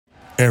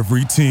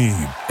Every team,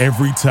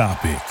 every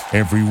topic,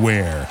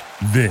 everywhere.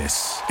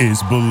 This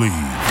is Believe.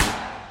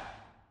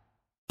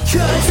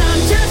 'Cause I'm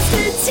just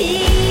a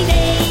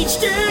teenage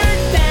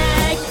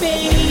dirtbag,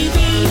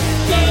 baby.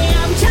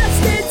 Yeah, I'm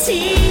just a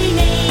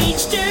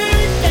teenage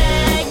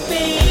dirtbag,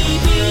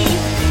 baby.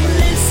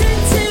 Listen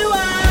to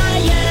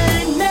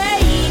Iron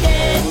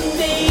Maiden,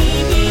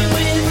 baby,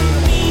 with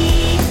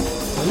me.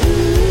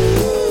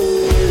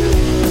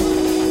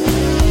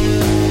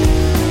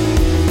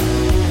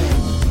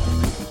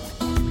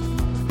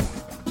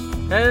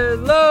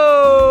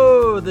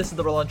 Hello! This is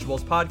the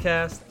Relunchables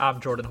Podcast. I'm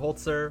Jordan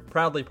Holzer,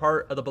 proudly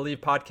part of the Believe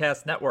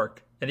Podcast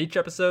Network. And each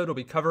episode will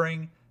be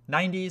covering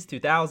 90s,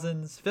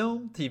 2000s,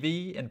 film,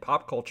 TV, and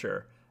pop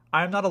culture.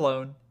 I am not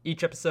alone.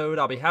 Each episode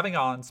I'll be having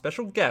on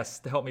special guests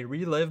to help me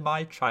relive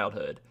my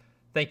childhood.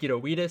 Thank you to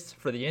Wheatus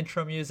for the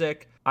intro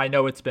music. I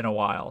know it's been a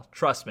while.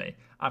 Trust me.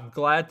 I'm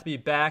glad to be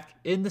back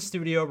in the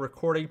studio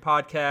recording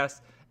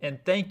podcasts.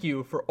 And thank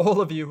you for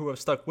all of you who have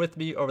stuck with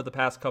me over the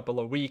past couple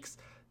of weeks.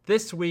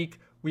 This week,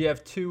 we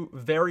have two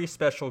very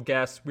special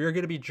guests. We are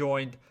going to be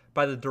joined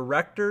by the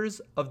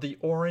directors of the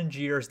Orange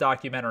Years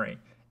documentary.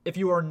 If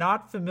you are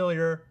not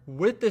familiar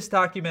with this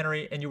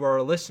documentary and you are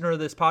a listener of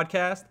this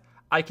podcast,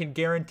 I can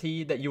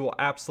guarantee that you will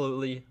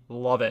absolutely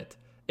love it.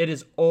 It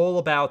is all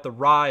about the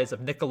rise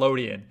of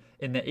Nickelodeon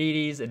in the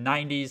 80s and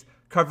 90s,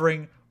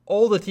 covering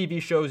all the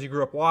TV shows you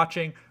grew up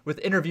watching, with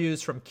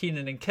interviews from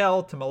Keenan and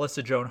Kel to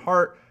Melissa Joan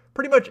Hart.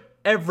 Pretty much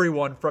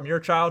everyone from your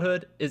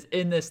childhood is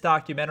in this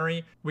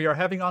documentary. We are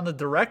having on the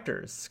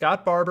directors,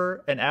 Scott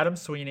Barber and Adam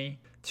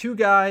Sweeney, two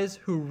guys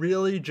who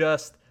really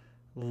just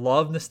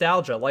love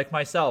nostalgia, like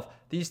myself.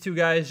 These two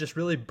guys just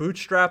really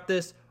bootstrapped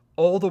this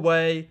all the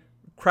way,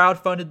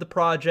 crowdfunded the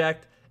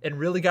project, and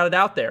really got it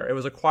out there. It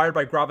was acquired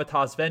by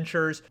Gravitas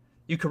Ventures.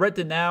 You can rent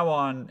it now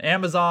on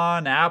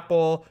Amazon,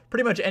 Apple,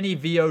 pretty much any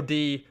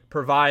VOD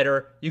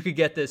provider. You could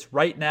get this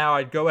right now.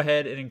 I'd go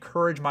ahead and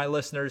encourage my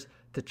listeners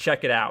to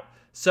check it out.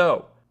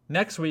 So,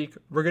 next week,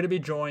 we're going to be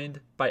joined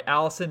by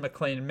Allison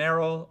McLean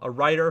Merrill, a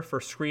writer for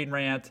Screen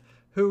Rant,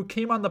 who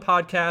came on the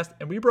podcast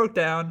and we broke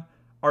down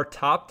our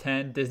top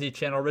 10 Disney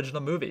Channel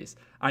original movies.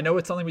 I know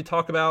it's something we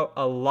talk about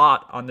a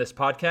lot on this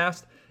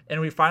podcast,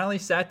 and we finally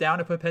sat down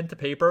and put pen to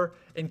paper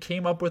and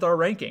came up with our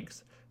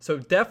rankings. So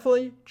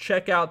definitely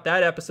check out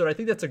that episode. I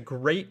think that's a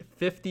great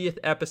 50th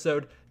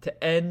episode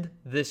to end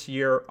this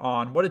year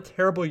on. What a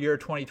terrible year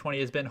 2020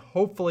 has been.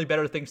 Hopefully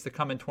better things to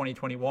come in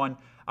 2021.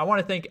 I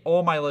want to thank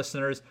all my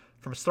listeners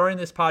from starting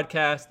this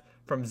podcast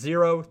from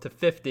 0 to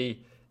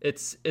 50.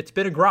 It's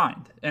been a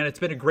grind, and it's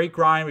been a great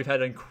grind. We've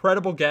had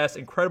incredible guests,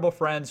 incredible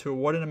friends who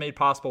wouldn't have made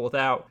possible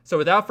without. So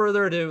without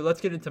further ado,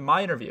 let's get into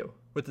my interview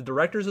with the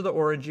directors of the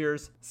Orange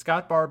Years,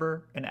 Scott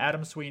Barber and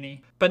Adam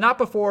Sweeney. But not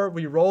before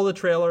we roll the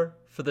trailer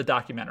for the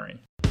documentary.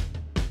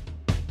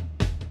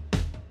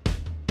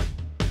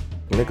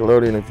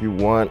 Nickelodeon, if you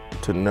want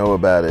to know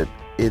about it,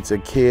 it's a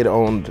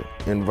kid-owned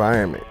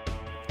environment.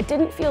 It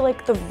didn't feel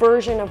like the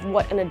version of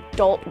what an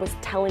adult was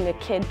telling a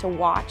kid to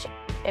watch.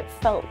 It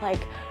felt like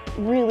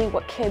really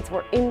what kids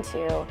were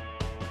into.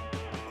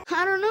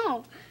 I don't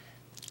know.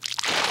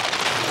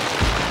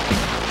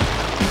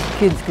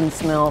 Kids can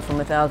smell from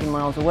 1,000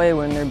 miles away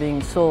when they're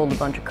being sold a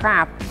bunch of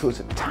crap. If it was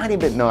a tiny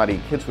bit naughty,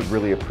 kids would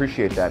really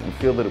appreciate that and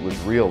feel that it was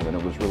real and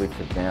it was really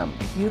for them.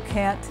 You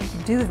can't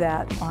do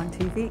that on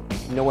TV.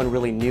 No one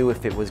really knew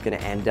if it was going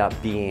to end up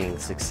being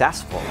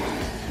successful.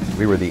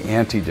 We were the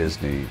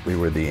anti-Disney. We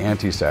were the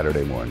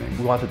anti-Saturday morning.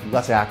 We wanted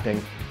less acting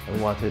and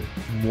we wanted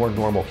more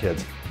normal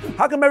kids.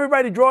 How come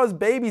everybody draws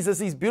babies as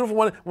these beautiful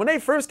ones? When they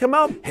first come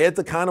out, heads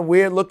are kind of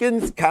weird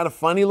looking, kind of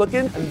funny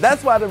looking, and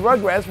that's why the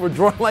Rugrats were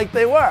drawn like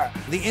they were.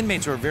 The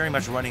inmates were very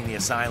much running the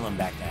asylum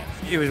back then.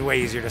 It was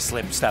way easier to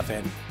slip stuff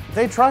in.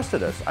 They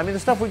trusted us. I mean, the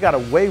stuff we got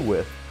away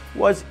with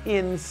was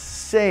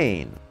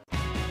insane.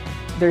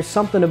 There's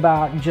something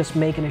about just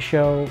making a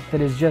show that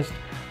is just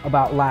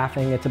about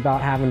laughing, it's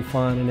about having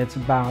fun, and it's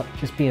about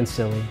just being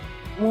silly.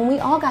 When we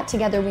all got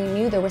together, we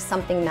knew there was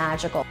something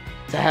magical.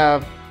 To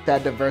have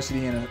that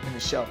diversity in the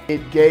show.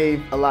 It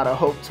gave a lot of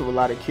hope to a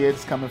lot of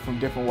kids coming from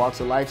different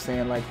walks of life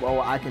saying like, well,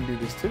 I can do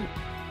this too.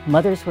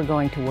 Mothers were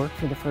going to work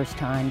for the first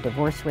time,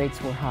 divorce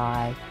rates were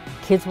high,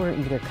 kids were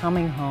either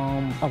coming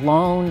home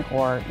alone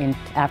or in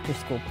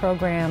after-school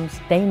programs.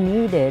 They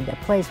needed a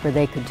place where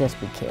they could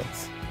just be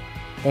kids.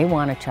 They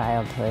want a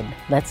childhood,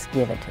 let's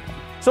give it to them.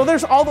 So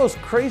there's all those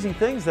crazy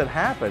things that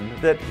happen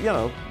that,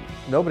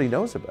 nobody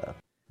knows about.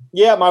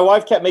 Yeah, my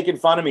wife kept making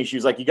fun of me. She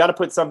was like, you got to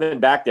put something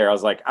back there. I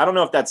was like, I don't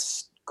know if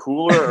that's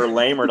cooler or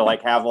lamer to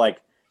have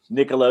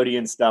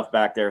Nickelodeon stuff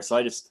back there. So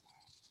I just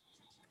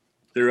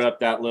threw up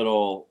that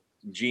little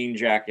jean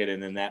jacket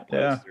and then that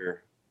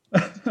poster.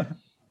 Yeah.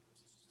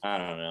 I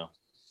don't know.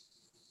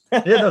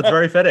 Yeah, no, it's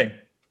very fitting.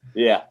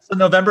 Yeah. So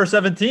November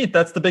 17th,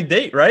 that's the big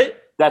date, right?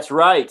 That's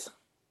right.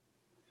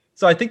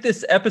 So I think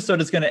this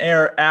episode is going to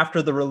air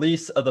after the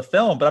release of the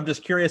film, but I'm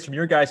just curious from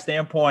your guys'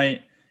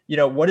 standpoint,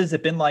 what has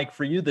it been like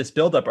for you, this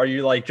buildup? Are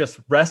you just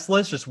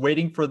restless, just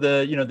waiting for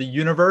the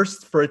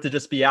universe for it to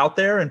just be out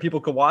there and people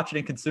could watch it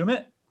and consume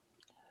it?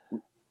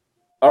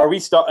 Are we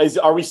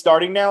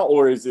starting now,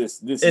 or is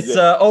this? It's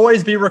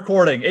always be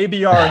recording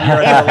ABR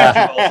here at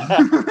the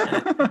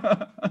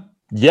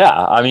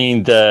Yeah, I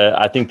mean,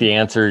 I think the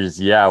answer is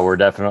yeah. We're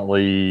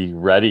definitely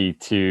ready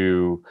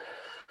for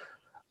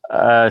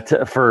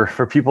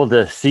people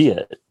to see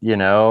it. You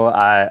know,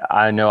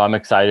 I know I'm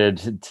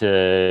excited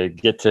to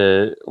get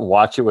to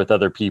watch it with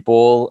other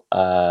people,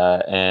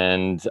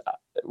 and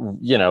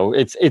you know,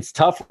 it's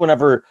tough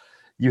whenever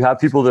you have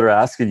people that are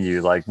asking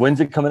you like, when's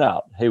it coming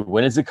out? Hey,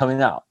 when is it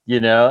coming out? You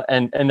know,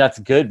 and that's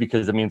good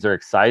because it means they're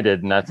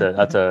excited, and that's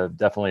a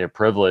definitely a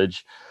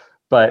privilege.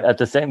 But at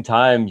the same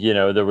time, you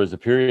know, there was a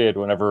period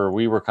whenever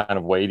we were kind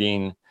of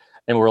waiting,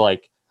 and we're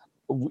like,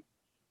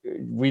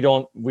 we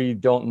don't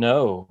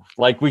know,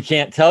 like we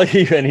can't tell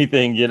you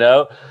anything, you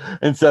know.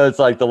 And so it's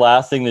like the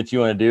last thing that you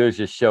want to do is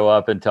just show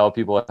up and tell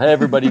people, hey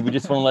everybody, we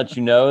just want to let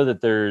you know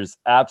that there's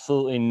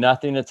absolutely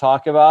nothing to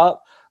talk about,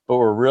 but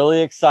we're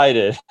really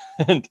excited.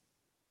 And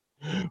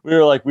we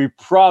were like, we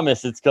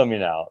promise it's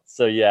coming out.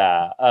 So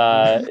yeah,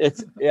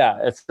 it's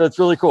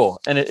really cool,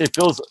 and it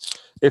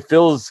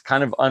feels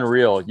kind of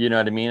unreal, you know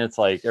what I mean? It's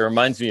like, it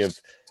reminds me of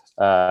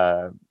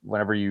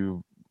whenever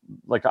you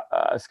like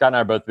Scott and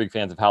I are both big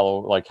fans of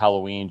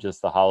Halloween,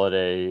 just the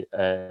holiday,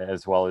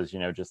 as well as, you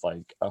know, just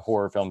like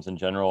horror films in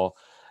general.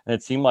 And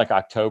it seemed like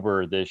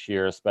October this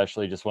year,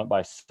 especially, just went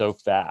by so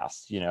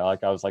fast. You know,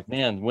 like I was like,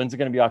 man, when's it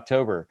going to be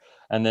October?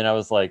 And then I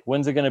was like,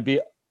 when's it going to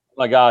be? Oh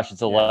my gosh,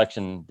 it's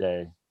election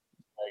day.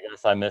 I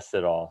guess I missed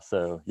it all.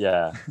 So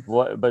yeah.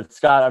 But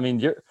Scott, I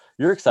mean,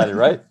 you're excited,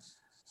 right?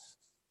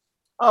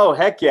 Oh,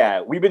 heck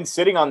yeah. We've been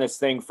sitting on this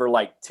thing for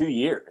like 2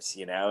 years,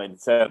 you know, and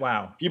so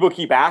wow. People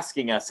keep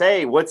asking us,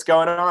 hey, what's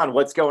going on?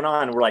 What's going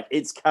on? And we're like,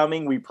 it's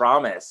coming, we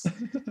promise.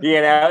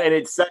 You know, and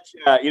it's such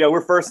you know, we're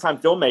first-time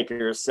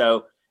filmmakers,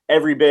 so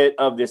every bit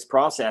of this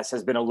process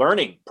has been a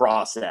learning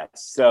process.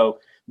 So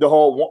the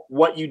whole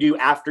what you do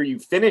after you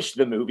finish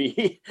the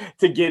movie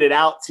to get it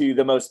out to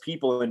the most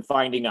people and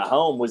finding a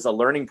home was a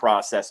learning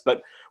process.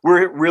 But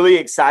we're really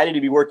excited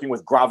to be working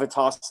with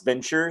Gravitas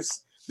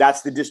Ventures.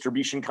 That's the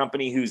distribution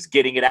company who's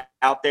getting it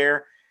out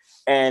there.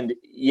 And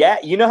yeah,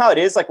 you know how it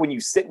is, like when you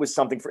sit with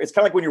something it's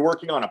kind of like when you're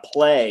working on a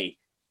play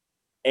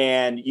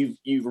and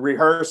you've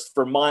rehearsed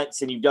for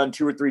months and you've done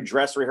 2 or 3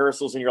 dress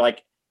rehearsals and you're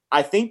like,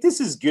 I think this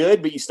is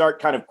good, but you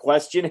start kind of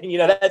questioning, you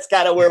know, that's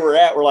kind of where we're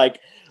at. We're like,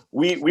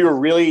 we were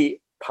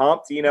really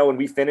pumped, you know, when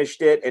we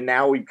finished it, and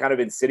now we've kind of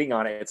been sitting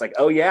on it. It's like,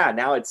 oh yeah,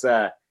 now it's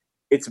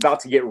about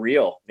to get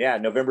real. Yeah,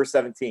 November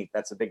 17th.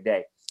 That's a big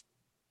day.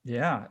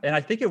 Yeah. And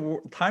I think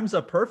it times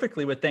up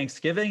perfectly with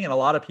Thanksgiving and a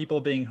lot of people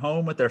being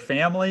home with their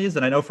families.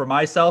 And I know for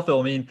myself,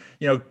 it'll mean,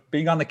 you know,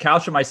 being on the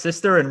couch with my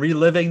sister and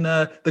reliving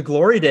the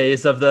glory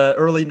days of the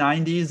early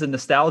 90s and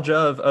nostalgia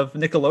of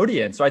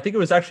Nickelodeon. So I think it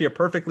was actually a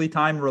perfectly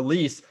timed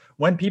release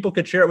when people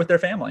could share it with their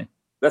family.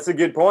 That's a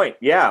good point.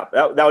 Yeah,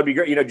 that would be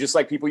great. You know, just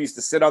like people used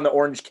to sit on the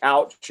orange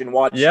couch and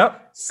watch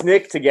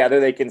Snick together,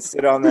 they can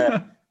sit on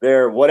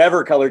their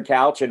whatever colored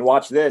couch and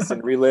watch this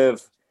and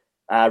relive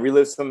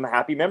some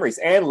happy memories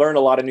and learn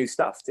a lot of new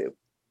stuff too.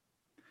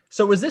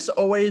 So was this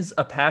always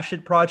a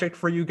passion project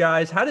for you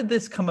guys? How did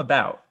this come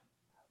about?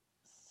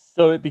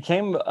 So it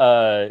became,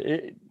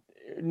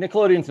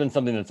 Nickelodeon's been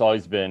something that's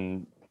always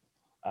been,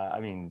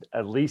 I mean,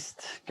 at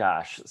least,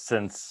 gosh,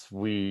 since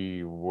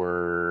we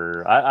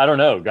were, I don't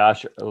know,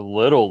 gosh,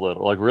 little,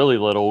 like really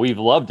little, we've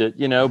loved it,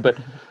 you know, but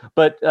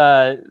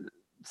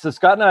so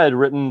Scott and I had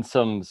written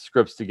some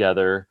scripts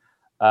together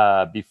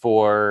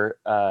before,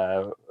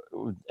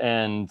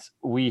 and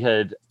we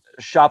had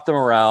shopped them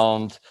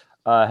around,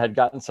 had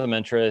gotten some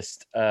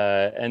interest,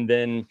 and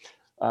then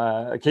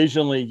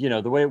occasionally, you know,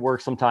 the way it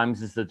works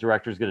sometimes is the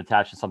directors get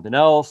attached to something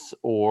else,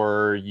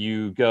 or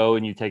you go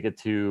and you take it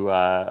to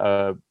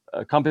a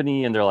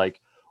company and they're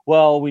like,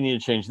 well, we need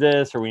to change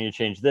this, or we need to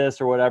change this,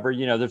 or whatever,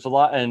 you know, there's a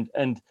lot.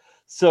 And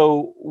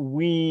so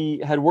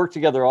we had worked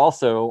together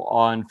also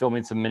on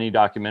filming some mini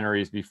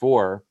documentaries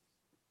before.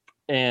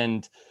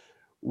 And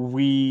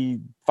we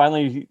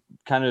finally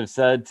kind of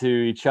said to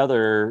each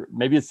other,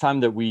 maybe it's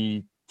time that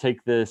we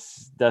take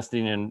this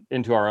destiny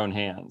into our own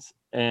hands.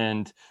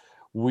 And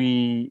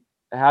we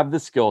have the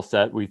skill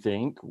set, we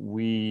think.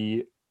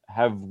 We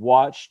have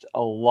watched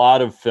a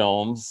lot of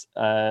films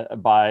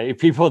by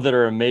people that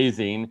are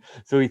amazing.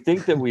 So we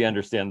think that we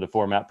understand the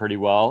format pretty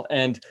well.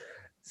 And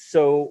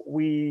so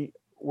we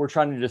were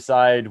trying to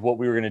decide what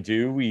we were going to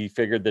do. We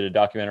figured that a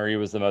documentary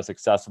was the most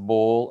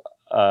accessible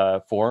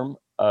form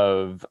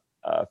of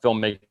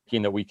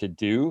filmmaking that we could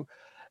do.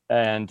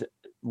 And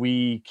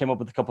we came up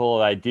with a couple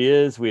of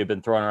ideas. We had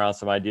been throwing around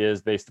some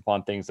ideas based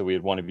upon things that we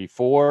had wanted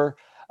before.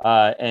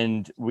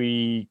 And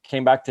we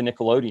came back to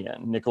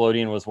Nickelodeon.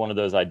 Nickelodeon was one of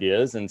those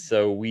ideas. And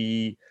so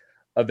we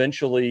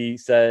eventually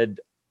said,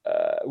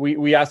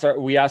 we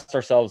asked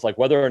ourselves like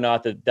whether or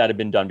not that had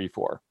been done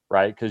before,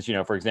 right? Because, you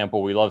know, for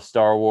example, we love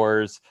Star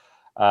Wars.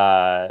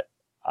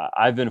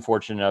 I've been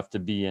fortunate enough to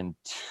be in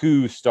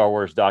 2 Star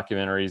Wars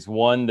documentaries,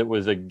 one that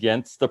was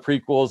against the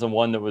prequels and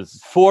one that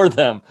was for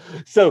them.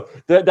 So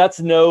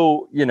that's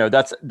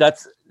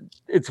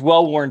it's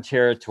well-worn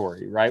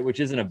territory, right? Which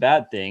isn't a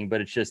bad thing, but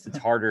it's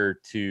harder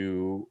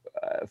to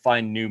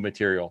find new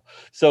material.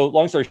 So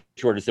long story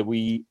short is that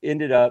we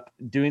ended up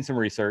doing some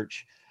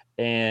research,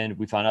 and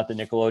we found out that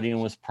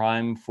Nickelodeon was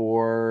prime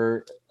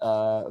for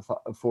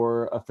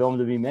a film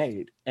to be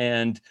made.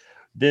 And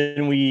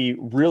then we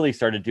really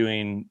started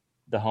doing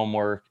the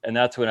homework, and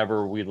that's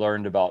whenever we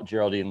learned about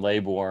Geraldine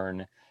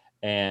Laybourne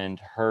and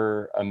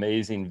her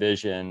amazing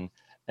vision,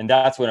 and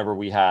that's whenever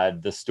we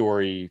had the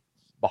story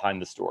behind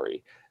the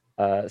story.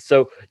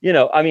 So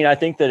I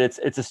think that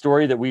it's a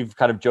story that we've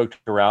kind of joked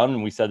around,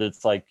 and we said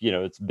it's like,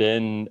 it's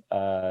been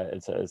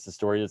it's a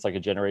story that's like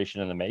a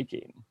generation in the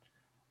making,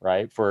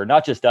 right? For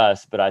not just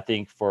us, but I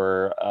think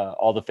for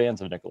all the fans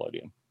of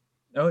Nickelodeon.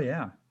 Oh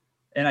yeah.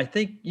 And I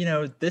think,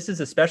 this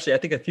is especially, I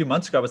think a few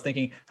months ago, I was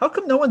thinking, how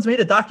come no one's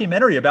made a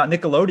documentary about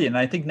Nickelodeon? And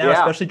I think now,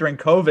 especially during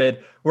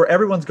COVID, where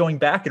everyone's going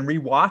back and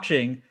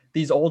rewatching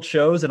these old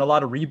shows and a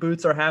lot of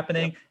reboots are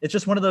happening. It's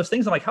just one of those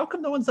things. I'm like, how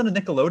come no one's done a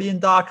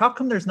Nickelodeon doc? How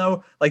come there's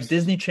no like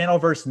Disney Channel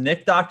versus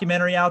Nick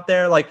documentary out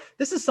there? Like,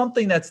 this is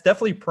something that's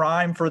definitely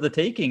prime for the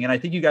taking. And I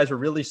think you guys were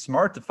really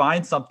smart to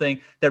find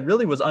something that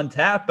really was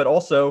untapped, but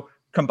also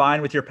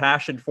combined with your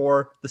passion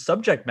for the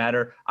subject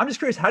matter. I'm just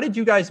curious, how did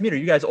you guys meet? Are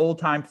you guys old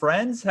time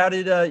friends? How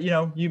did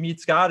you meet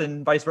Scott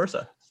and vice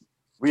versa?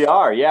 We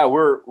are, yeah.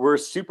 We're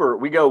super.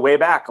 We go way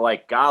back,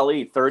 like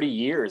 30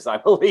 years, I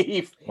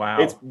believe.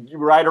 Wow, it's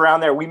right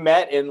around there. We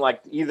met in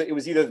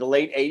either the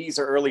late 80s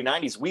or early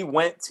 90s. We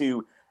went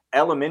to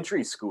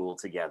elementary school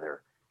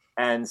together,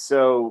 and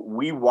so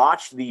we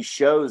watched these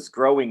shows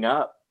growing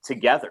up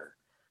together.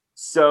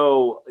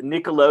 So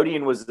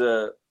Nickelodeon was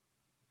a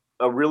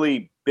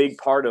really big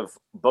part of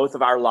both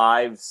of our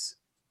lives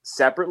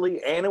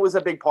separately, and it was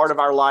a big part of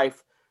our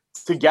life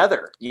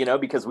together,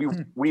 because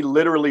we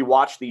literally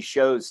watched these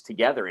shows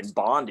together and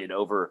bonded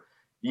over,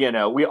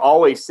 we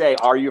always say,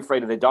 Are You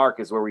Afraid of the Dark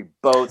is where we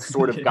both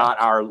sort of got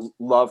our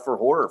love for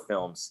horror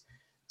films.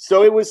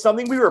 So it was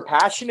something we were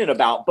passionate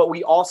about, but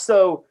we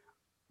also,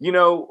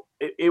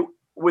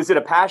 was it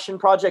a passion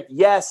project?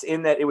 Yes,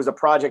 in that it was a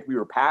project we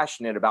were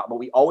passionate about, but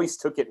we always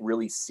took it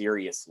really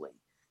seriously.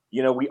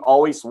 We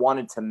always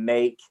wanted to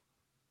make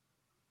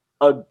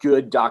a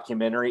good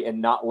documentary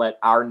and not let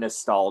our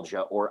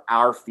nostalgia or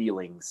our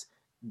feelings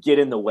get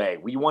in the way.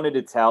 We wanted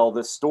to tell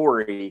the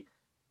story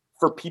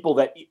for people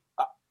that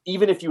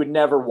even if you would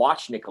never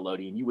watch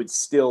Nickelodeon, you would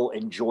still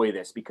enjoy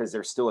this because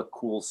there's still a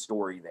cool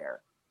story there.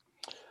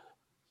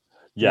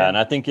 Yeah. And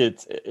I think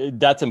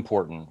that's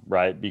important,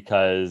 right?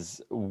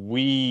 Because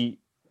we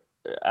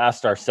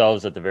asked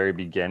ourselves at the very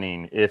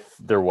beginning if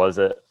there was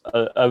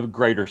a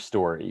greater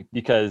story,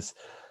 because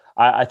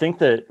I think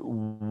that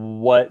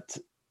what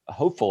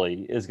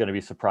hopefully is going to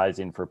be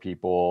surprising for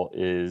people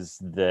is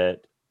that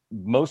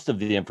most of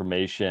the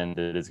information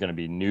that is going to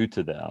be new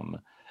to them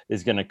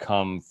is going to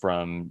come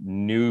from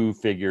new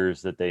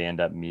figures that they end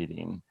up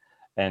meeting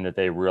and that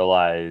they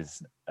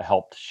realize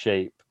helped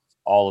shape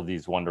all of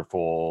these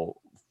wonderful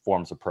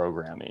forms of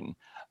programming.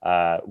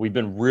 We've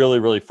been really,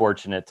 really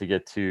fortunate to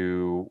get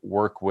to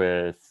work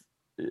with,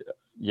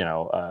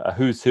 a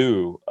who's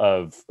who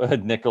of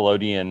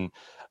Nickelodeon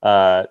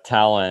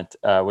talent,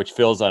 which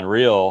feels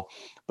unreal.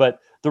 But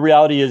the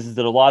reality is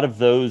that a lot of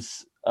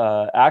those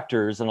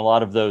actors and a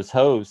lot of those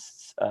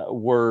hosts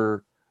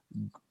were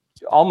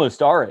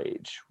almost our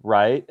age,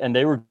 right? And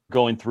they were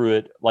going through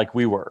it like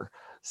we were.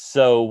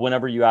 So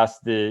whenever you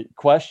ask the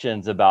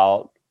questions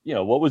about,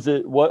 what was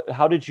it?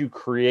 How did you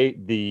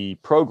create the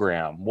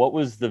program? What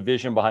was the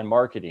vision behind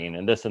marketing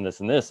and this and this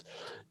and this?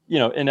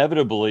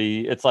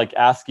 Inevitably, it's like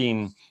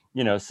asking,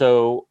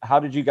 so how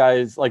did you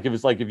guys, like, it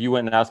was like if you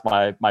went and asked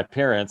my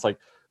parents, like,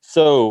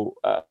 so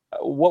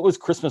what was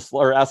Christmas,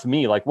 or ask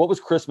me, like, what was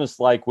Christmas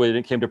like when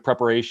it came to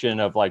preparation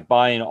of like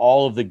buying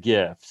all of the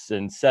gifts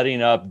and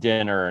setting up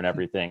dinner and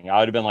everything? I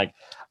would have been like,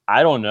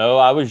 I don't know.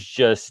 I was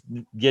just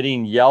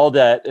getting yelled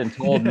at and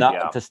told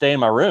not to stay in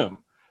my room.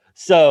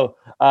 So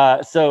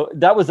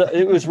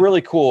it was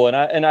really cool.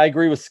 And I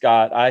agree with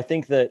Scott. I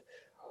think that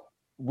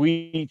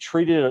we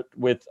treated it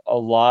with a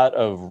lot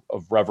of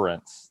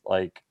reverence,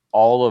 like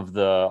all of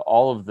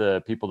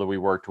the people that we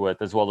worked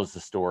with, as well as the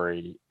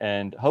story.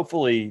 And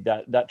hopefully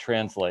that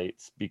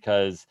translates,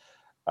 because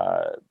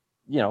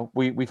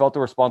we felt the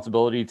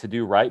responsibility to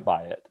do right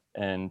by it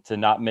and to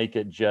not make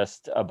it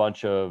just a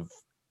bunch of,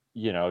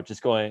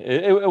 just going,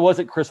 it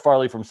wasn't Chris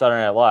Farley from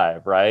Saturday Night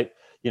Live, right?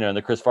 In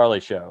the Chris Farley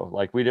show.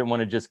 Like, we didn't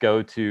want to just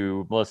go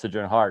to Melissa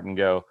Joan Hart and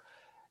go,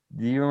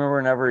 do you remember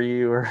whenever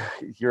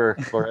you're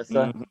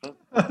Clarissa?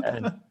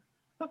 And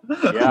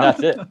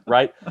that's it,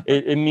 right?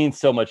 It means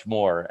so much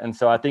more. And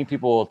so I think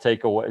people will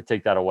take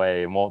that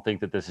away and won't think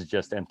that this is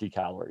just empty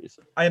calories.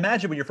 I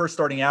imagine when you're first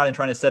starting out and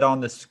trying to set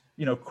on this,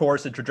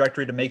 course and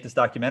trajectory to make this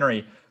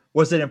documentary,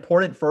 was it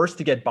important first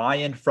to get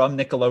buy-in from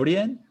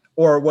Nickelodeon?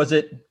 or was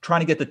it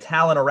trying to get the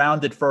talent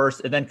around it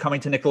first and then coming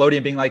to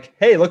Nickelodeon being like,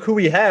 hey, look who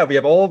we have. We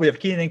have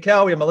Keenan and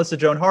Kel, we have Melissa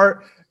Joan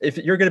Hart. If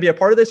you're going to be a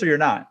part of this or you're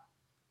not.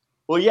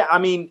 Well, yeah, I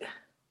mean,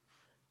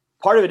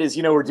 part of it is,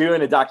 we're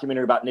doing a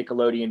documentary about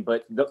Nickelodeon,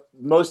 but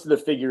most of the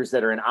figures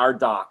that are in our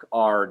doc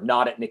are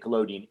not at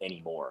Nickelodeon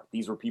anymore.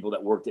 These were people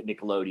that worked at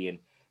Nickelodeon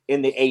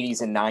in the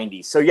 80s and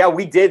 90s. So yeah,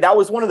 we did. That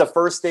was one of the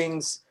first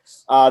things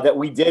that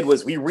we did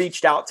was we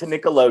reached out to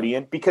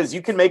Nickelodeon, because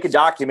you can make a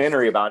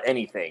documentary about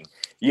anything,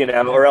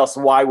 or else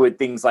why would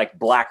things like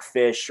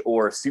Blackfish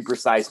or Super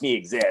Size Me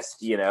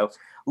exist?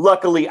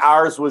 Luckily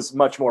ours was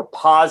much more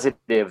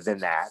positive than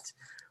that.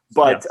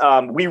 But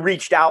we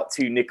reached out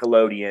to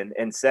Nickelodeon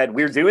and said,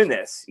 we're doing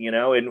this,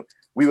 and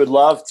we would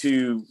love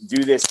to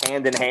do this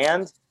hand in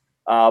hand,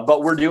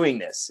 but we're doing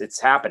this.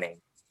 It's happening.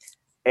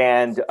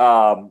 And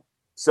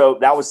so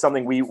that was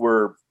something we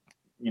were,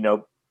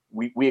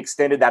 we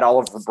extended that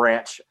olive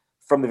branch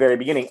from the very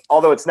beginning,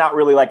 although it's not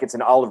really like it's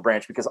an olive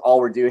branch, because all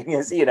we're doing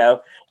is,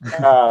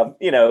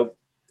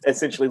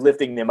 essentially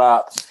lifting them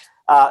up.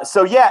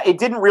 So yeah, it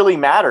didn't really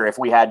matter if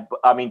we had,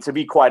 to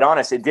be quite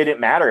honest, it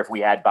didn't matter if we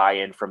had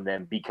buy-in from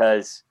them,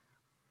 because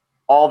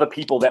all the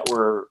people that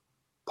were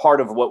part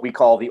of what we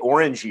call the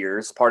orange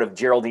years, part of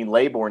Geraldine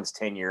Laybourne's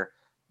tenure,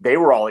 they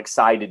were all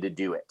excited to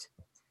do it.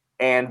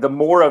 And the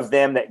more of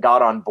them that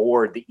got on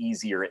board, the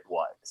easier it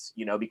was,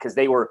 because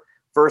they were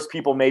first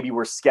people maybe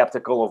were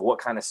skeptical of what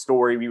kind of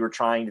story we were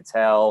trying to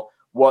tell,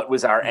 what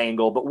was our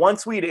angle. But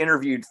once we'd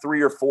interviewed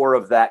 3 or 4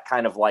 of that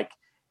kind of like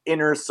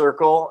inner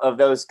circle of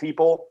those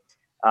people,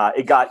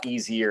 it got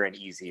easier and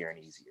easier and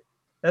easier.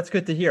 That's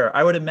good to hear.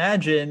 I would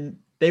imagine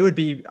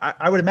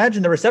I would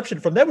imagine the reception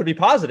from them would be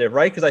positive,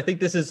 right? Because I think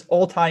this is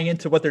all tying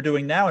into what they're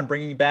doing now and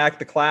bringing back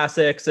the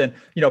classics and,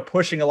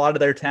 pushing a lot of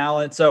their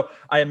talent. So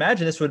I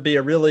imagine this would be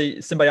a really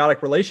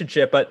symbiotic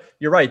relationship, but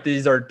you're right.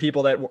 These are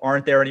people that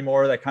aren't there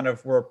anymore, that kind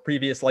of were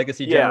previous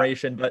legacy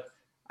generation, but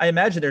I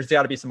imagine there's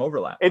got to be some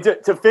overlap. And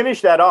to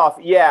finish that off,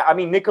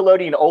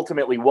 Nickelodeon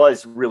ultimately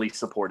was really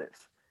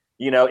supportive.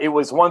 It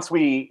was once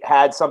we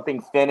had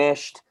something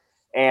finished,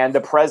 and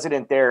the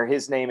president there,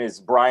 his name is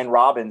Brian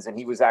Robbins, and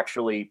he was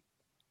actually,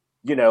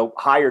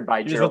 hired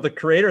by Gerald. One of the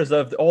creators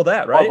of all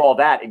that, right? Of all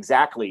that,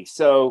 exactly.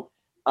 So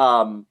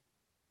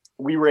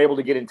we were able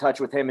to get in touch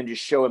with him and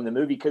just show him the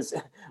movie, because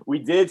we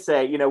did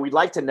say, we'd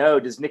like to know,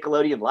 does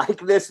Nickelodeon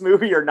like this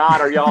movie or not?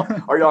 Are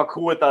y'all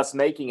cool with us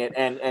making it?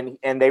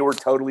 And they were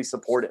totally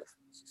supportive.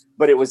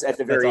 But it was at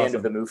the very end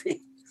of the movie.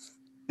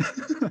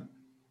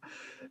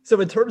 So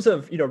in terms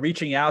of,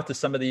 reaching out to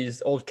some of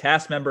these old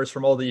cast members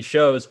from all these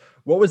shows,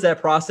 what was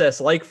that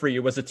process like for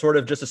you? Was it sort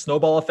of just a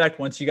snowball effect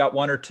once you got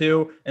 1 or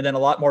 2 and then a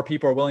lot more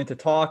people are willing to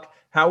talk?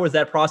 How was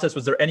that process?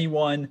 Was there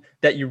anyone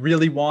that you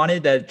really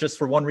wanted that just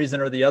for one reason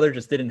or the other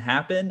just didn't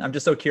happen? I'm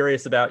just so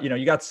curious about,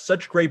 you got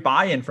such great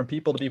buy-in from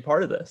people to be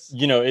part of this.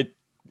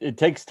 It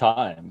takes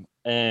time.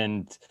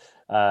 And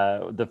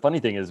the funny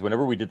thing is,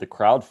 whenever we did the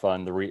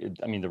crowdfund,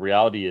 the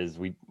reality is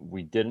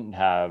we didn't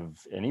have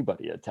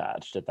anybody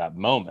attached at that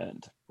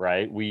moment,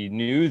 right? We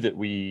knew that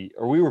we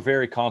were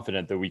very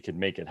confident that we could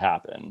make it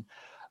happen.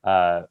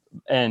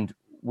 And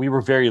we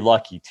were very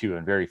lucky too,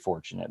 and very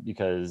fortunate,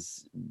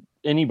 because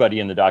anybody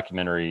in the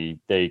documentary,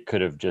 they could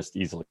have just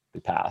easily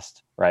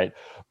passed, right?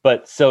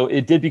 But so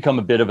it did become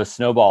a bit of a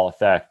snowball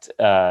effect,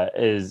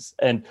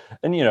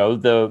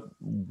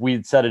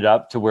 we'd set it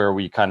up to where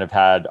we kind of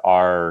had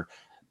our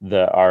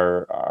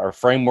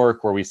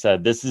framework where we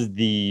said, this is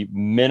the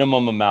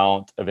minimum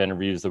amount of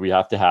interviews that we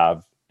have to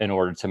have in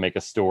order to make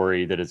a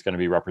story that is going to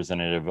be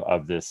representative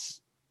of this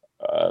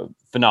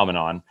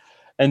phenomenon.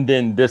 And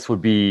then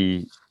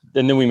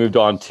then we moved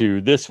on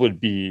to, this would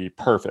be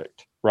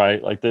perfect,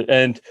 right?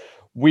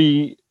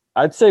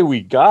 I'd say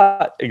we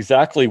got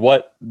exactly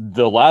what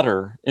the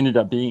latter ended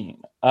up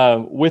being.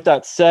 With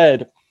that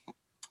said,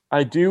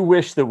 I do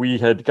wish that we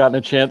had gotten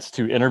a chance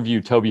to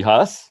interview Toby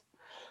Huss,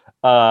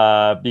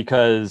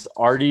 because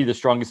Artie, the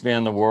strongest man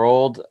in the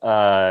world,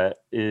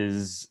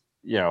 is,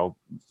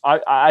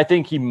 I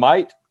think he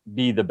might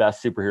be the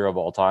best superhero of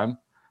all time.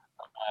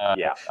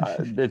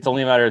 It's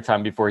only a matter of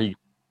time before he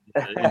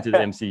gets into the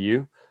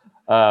MCU.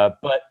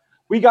 But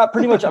we got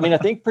pretty much, I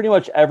think pretty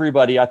much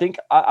everybody. I think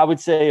I would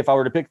say if I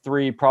were to pick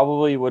 3,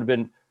 probably would have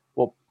been,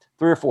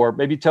 3 or 4,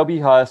 maybe Toby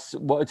Huss.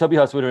 Toby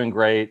Huss would have been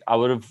great. I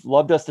would have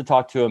loved us to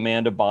talk to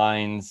Amanda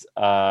Bynes,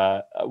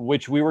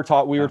 which we were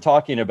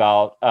talking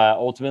about.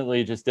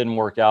 Ultimately, it just didn't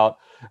work out.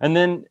 And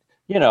then,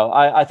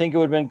 I think it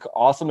would have been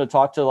awesome to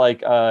talk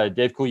to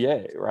Dave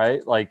Coulier,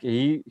 right?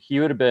 He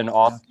would have been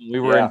awesome. We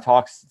were in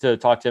talks to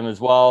talk to him as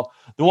well.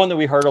 The one that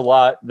we heard a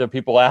lot that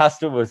people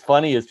asked, it was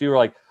funny, is people were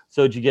like,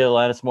 so did you get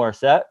Alanis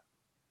Morissette?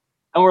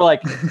 And we're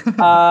like,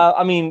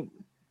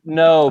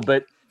 no,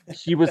 but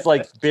she was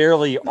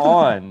barely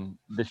on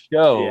the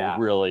show,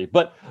 really.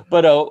 But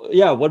what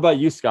about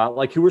you, Scott?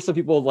 Who were some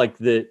people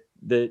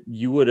that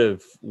you would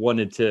have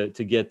wanted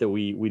to get that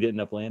we didn't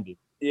have landed?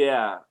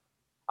 Yeah.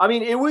 I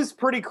mean, it was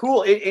pretty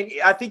cool.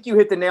 I think you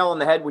hit the nail on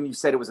the head when you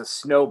said it was a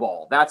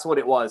snowball. That's what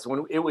it was.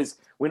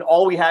 When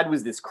all we had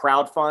was this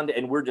crowdfund,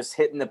 and we're just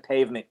hitting the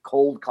pavement,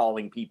 cold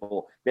calling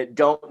people that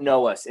don't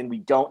know us, and we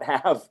don't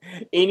have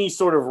any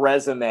sort of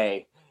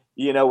resume.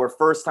 You know, we're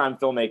first time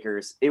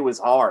filmmakers. It was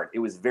hard. It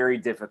was very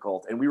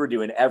difficult, and we were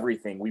doing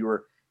everything.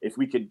 If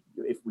we could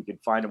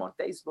find them on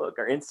Facebook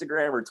or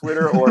Instagram or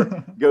Twitter, or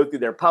go through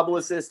their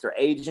publicist or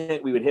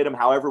agent, we would hit them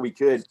however we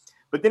could.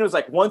 But then it was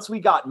like, once we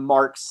got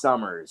Mark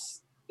Summers,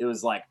 it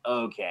was like,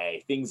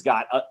 okay, things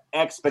got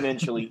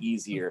exponentially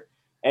easier.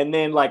 And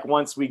then like,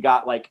 once we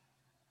got like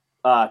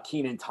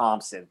Kenan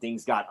Thompson,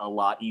 things got a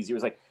lot easier. It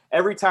was like,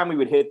 every time we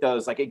would hit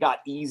those, like, it got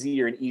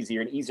easier and easier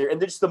and easier. And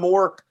just the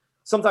more,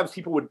 sometimes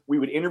we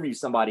would interview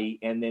somebody,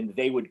 and then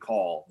they would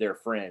call their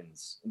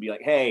friends and be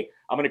like, hey,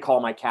 I'm going to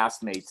call my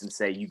castmates and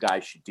say, you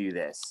guys should do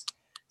this.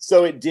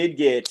 So it did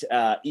get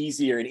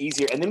easier and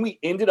easier. And then we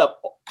ended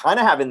up kind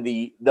of having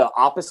the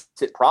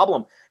opposite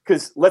problem,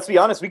 because let's be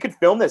honest, we could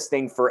film this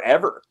thing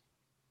forever.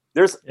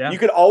 You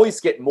could always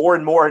get more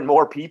and more and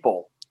more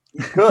people.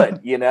 You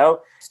could, you know,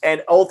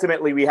 and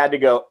ultimately we had to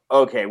go,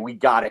 okay, we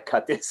got to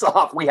cut this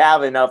off. We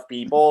have enough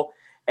people.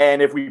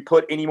 And if we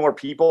put any more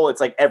people, it's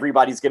like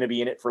everybody's going to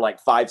be in it for like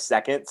 5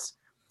 seconds,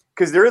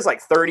 because there is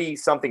like 30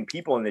 something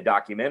people in the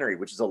documentary,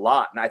 which is a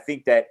lot. And I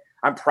think that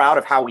I'm proud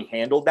of how we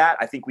handled that.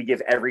 I think we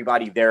give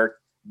everybody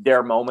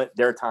their moment,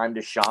 their time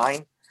to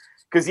shine.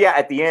 Because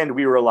at the end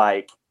we were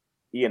like,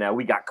 you know,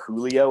 we got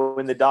Coolio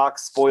in the doc,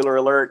 spoiler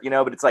alert, you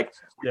know, but it's like,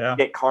 we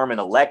get Carmen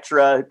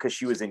Electra because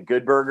she was in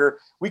Good Burger.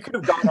 We could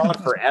have gone on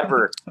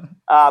forever.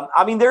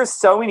 I mean, there's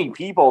so many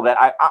people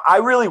that I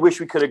really wish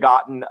we could have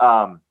gotten,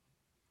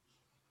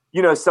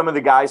 you know, some of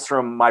the guys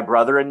from My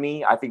Brother and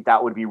Me. I think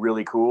that would be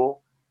really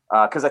cool.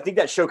 Because I think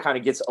that show kind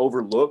of gets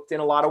overlooked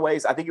in a lot of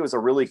ways. I think it was a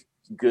really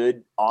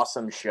good,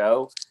 awesome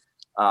show.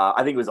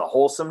 I think it was a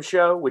wholesome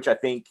show, which I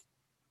think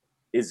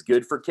is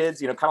good for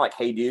kids. You know, kind of like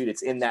Hey Dude.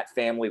 It's in that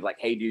family of like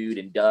Hey Dude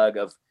and Doug.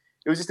 It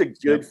was just a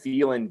good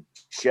feeling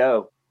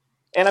show.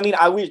 And I mean,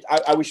 I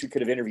wish we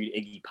could have interviewed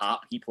Iggy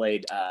Pop. He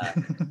played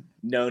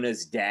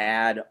Nona's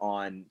dad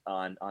on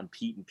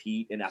Pete and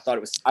Pete, and I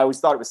always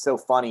thought it was so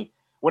funny.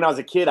 When I was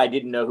a kid, I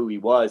didn't know who he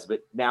was,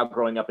 but now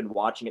growing up and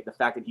watching it, the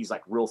fact that he's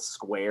like real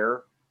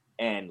square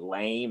and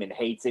lame and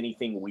hates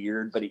anything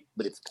weird, but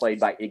it's played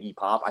by Iggy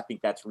Pop. I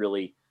think that's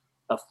really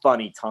a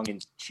funny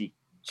tongue-in-cheek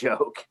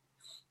joke.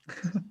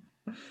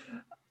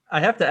 I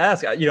have to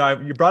ask, you know,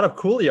 you brought up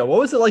Coolio. What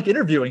was it like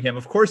interviewing him?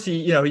 Of course,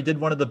 he did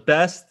one of the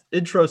best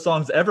intro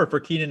songs ever for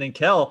Kenan and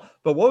Kel,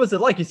 but what was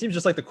it like? He seems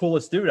just like the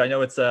coolest dude. I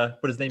know it's what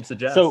his name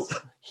suggests. So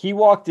he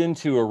walked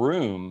into a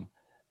room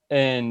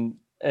and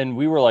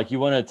we were like, you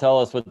want to tell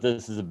us what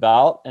this is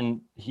about?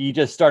 And he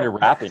just started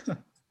rapping.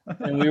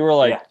 And we were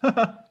like,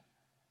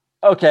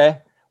 okay,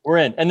 we're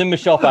in. And then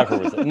Michelle Pfeiffer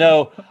was it.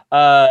 No.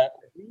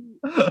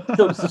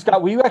 So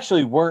Scott, we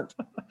actually weren't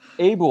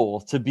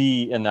able to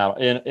be in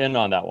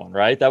on that one,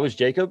 right? That was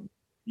Jacob.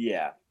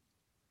 Yeah.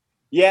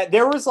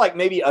 There was like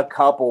maybe a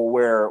couple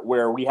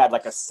where we had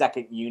like a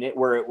second unit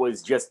where it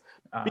was just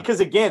because,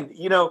 again,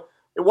 you know,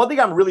 one thing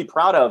I'm really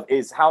proud of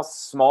is how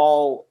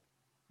small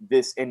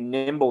this and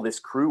nimble this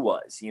crew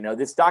was. You know,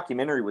 this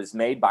documentary was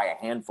made by a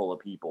handful of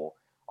people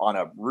on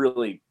a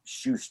really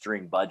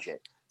shoestring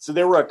budget. So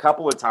there were a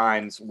couple of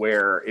times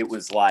where it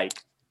was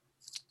like,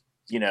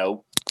 you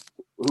know,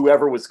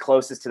 whoever was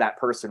closest to that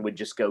person would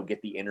just go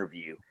get the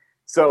interview.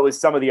 So it was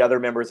some of the other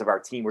members of our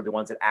team were the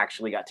ones that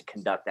actually got to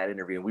conduct that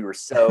interview. And we were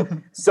so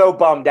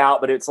bummed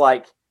out, but it's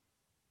like,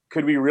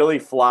 could we really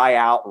fly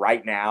out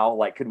right now?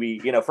 Like, could we,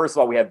 you know, first of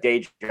all, we have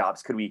day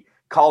jobs. Could we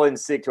call in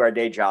sick to our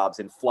day jobs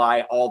and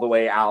fly all the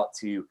way out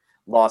to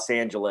Los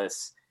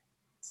Angeles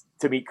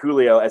to meet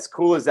Coolio, as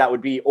cool as that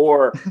would be?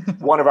 Or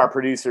one of our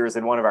producers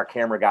and one of our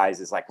camera guys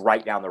is like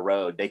right down the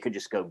road. They could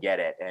just go get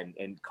it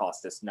and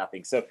cost us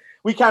nothing. So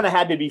we kind of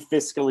had to be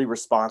fiscally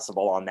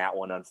responsible on that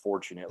one,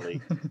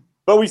 unfortunately.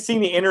 But we've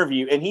seen the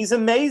interview and he's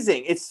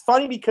amazing. It's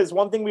funny because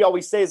one thing we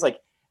always say is like,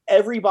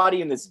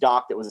 everybody in this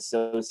doc that was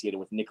associated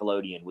with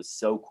Nickelodeon was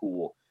so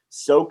cool,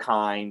 so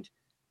kind,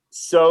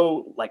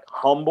 so like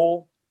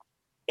humble.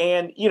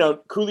 And, you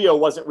know, Coolio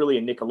wasn't really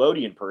a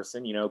Nickelodeon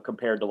person, you know,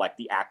 compared to like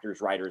the actors,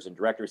 writers, and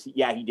directors.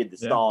 He did the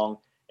song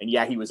and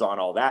he was on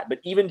all that. But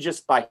even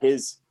just by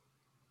his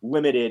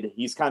limited,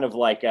 he's kind of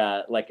like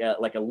a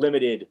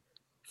limited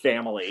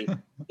family.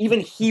 Even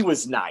he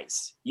was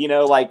nice, you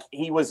know, like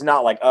he was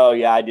not like, oh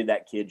yeah, I did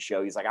that kid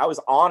show. He's like, I was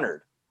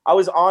honored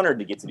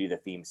to get to do the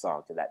theme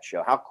song to that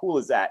show. How cool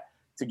is that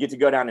to get to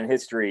go down in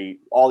history,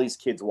 all these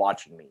kids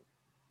watching me,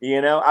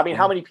 you know? I mean,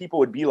 how many people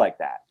would be like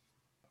that?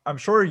 I'm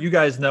sure you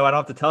guys know, I don't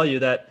have to tell you,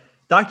 that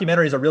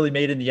documentaries are really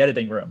made in the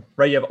editing room,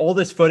 right? You have all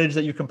this footage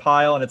that you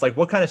compile and it's like,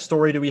 what kind of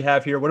story do we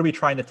have here? What are we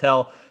trying to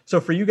tell?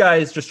 So for you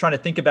guys just trying to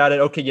think about it,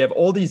 okay, you have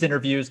all these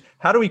interviews.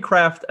 How do we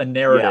craft a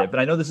narrative? Yeah.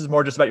 And I know this is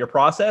more just about your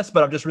process,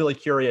 but I'm just really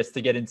curious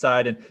to get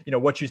inside and, you know,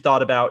 what you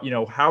thought about, you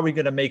know, how are we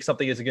going to make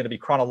something? Is it going to be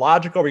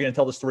chronological? Are we going to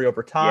tell the story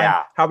over time?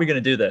 Yeah. How are we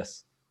going to do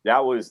this?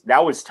 That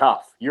was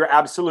tough. You're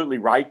absolutely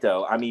right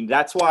though. I mean,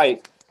 that's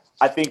why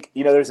I think,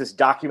 there's this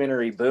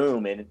documentary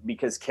boom, and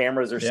because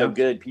cameras are so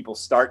good, people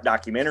start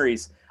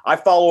documentaries. I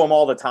follow them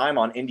all the time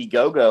on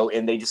Indiegogo,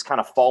 and they just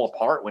kind of fall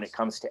apart when it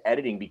comes to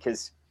editing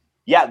because,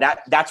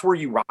 that's where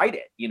you write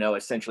it,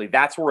 essentially.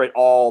 That's where it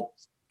all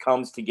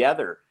comes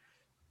together.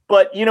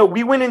 But,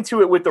 we went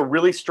into it with a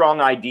really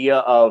strong idea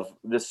of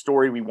the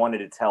story we wanted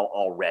to tell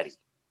already.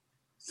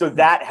 So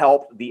that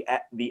helped the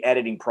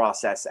editing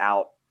process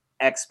out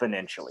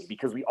exponentially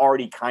because we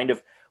already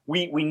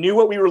we knew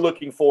what we were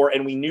looking for,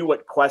 and we knew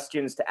what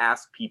questions to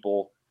ask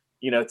people,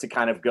 to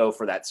kind of go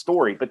for that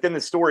story. But then the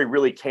story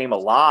really came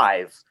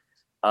alive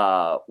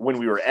when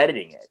we were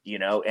editing it,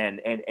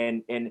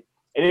 and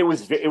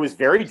it was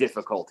very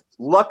difficult.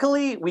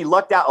 Luckily, we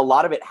lucked out. A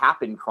lot of it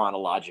happened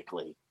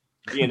chronologically,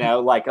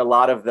 like a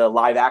lot of the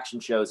live action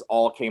shows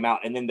all came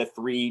out, and then the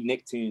 3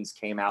 Nicktoons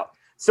came out.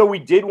 So we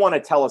did want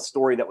to tell a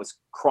story that was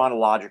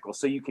chronological.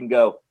 So you can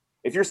go,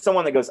 if you're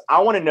someone that goes,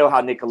 I want to know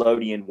how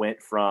Nickelodeon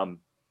went from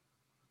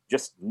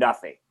just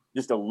nothing,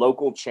 just a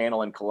local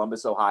channel in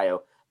Columbus,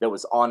 Ohio that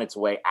was on its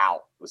way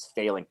out, was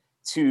failing,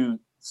 to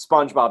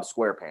SpongeBob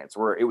SquarePants,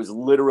 where it was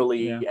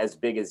literally as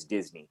big as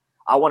Disney.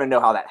 I want to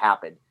know how that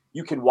happened.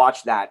 You can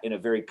watch that in a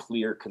very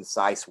clear,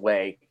 concise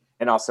way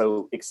and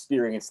also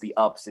experience the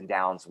ups and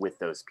downs with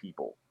those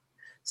people.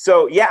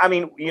 So,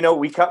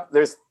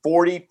 there's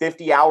 40,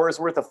 50 hours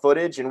worth of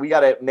footage, and we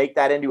got to make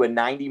that into a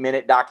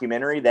 90-minute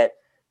documentary that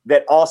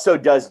also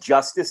does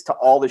justice to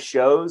all the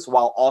shows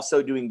while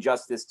also doing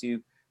justice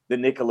to the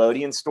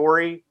Nickelodeon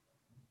story.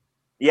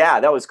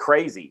 Yeah, that was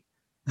crazy.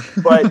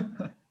 But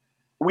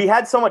we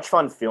had so much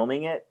fun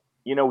filming it.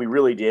 We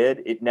really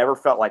did. It never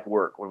felt like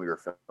work when we were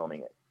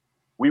filming it.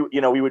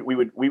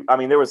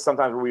 There was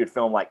sometimes where we would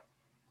film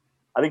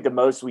I think the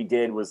most we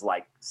did was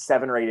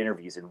 7 or 8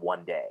 interviews in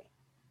one day.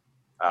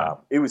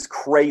 It was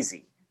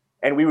crazy.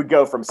 And we would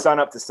go from sun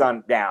up to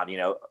sun down,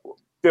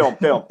 film.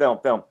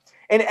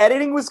 And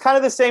editing was kind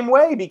of the same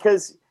way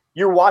because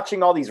you're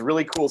watching all these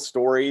really cool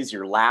stories,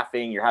 you're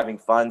laughing, you're having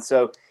fun.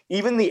 So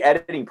even the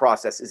editing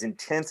process, as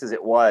intense as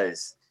it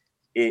was,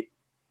 it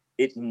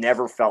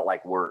never felt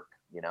like work.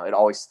 It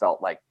always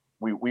felt like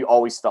we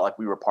always felt like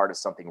we were part of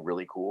something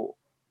really cool.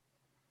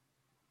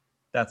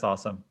 That's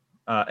awesome.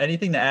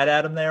 Anything to add,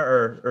 Adam,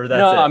 there, or that's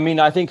no? It? I mean,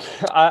 I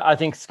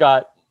think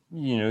Scott,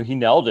 he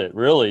nailed it.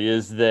 Really,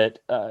 is that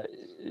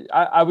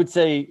I would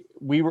say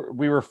we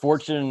were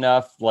fortunate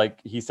enough, like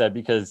he said,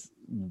 because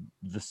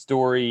the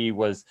story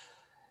was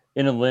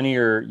in a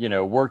linear,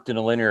 worked in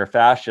a linear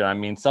fashion. I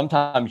mean,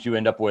 sometimes you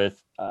end up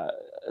with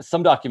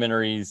some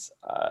documentaries,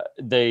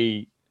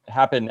 they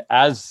happen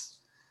as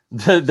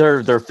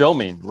they're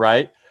filming,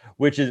 right?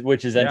 Which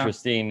is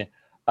interesting.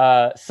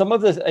 Some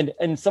of this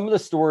and some of the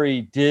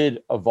story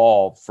did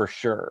evolve for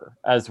sure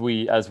as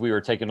we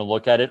were taking a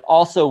look at it.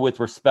 Also,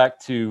 with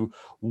respect to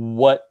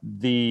what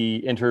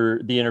the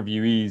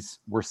interviewees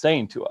were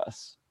saying to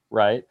us,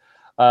 right?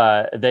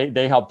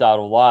 They helped out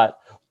a lot.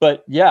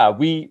 But yeah,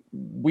 we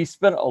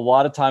spent a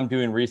lot of time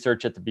doing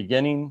research at the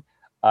beginning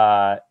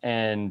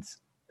and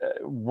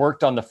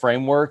worked on the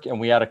framework, and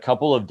we had a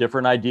couple of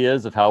different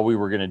ideas of how we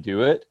were going to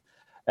do it.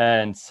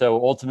 And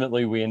so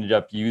ultimately we ended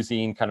up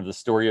using kind of the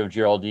story of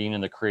Geraldine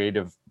and the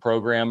creative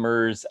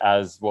programmers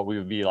as what we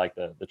would be like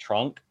the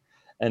trunk.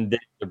 And then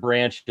the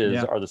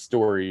branches are the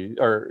story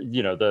or,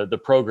 the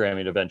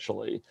programming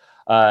eventually.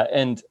 I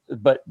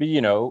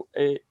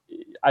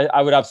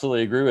would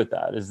absolutely agree with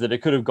that, is that it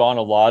could have gone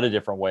a lot of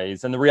different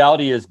ways. And the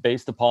reality is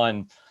based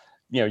upon,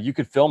 you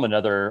could film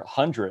another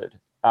 100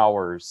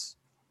 hours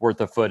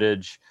worth of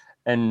footage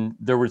and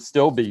there would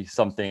still be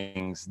some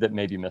things that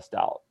maybe missed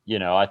out.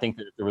 I think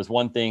that if there was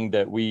one thing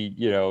that we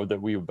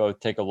would both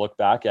take a look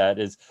back at,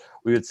 is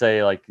we would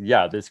say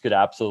this could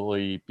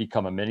absolutely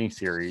become a mini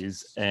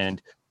series,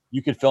 and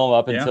you could film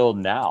up until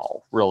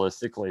now,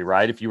 realistically,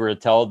 right? If you were to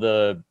tell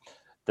the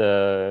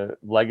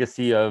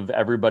legacy of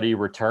everybody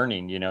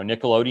returning,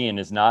 Nickelodeon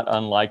is not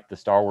unlike the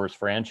Star Wars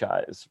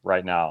franchise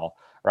right now,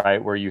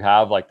 right? Where you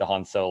have the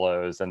Han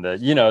Solos and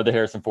the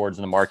Harrison Fords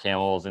and the Mark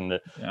Hamills and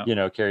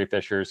the, Carrie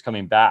Fishers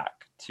coming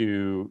back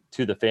to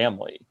the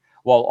family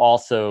while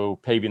also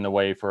paving the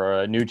way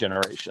for a new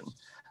generation.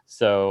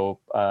 So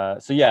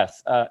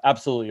yes,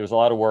 absolutely. It was a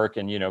lot of work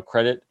and,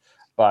 credit,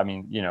 but I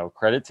mean,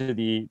 credit to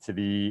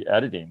the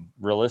editing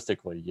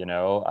realistically,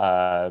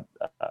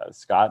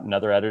 Scott,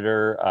 another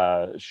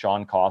editor,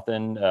 Sean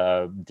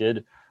Cawthon,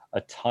 did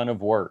a ton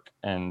of work.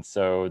 And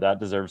so that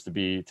deserves to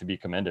be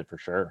commended for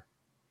sure.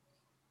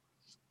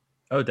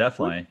 Oh,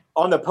 definitely.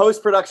 On the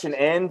post-production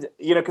end,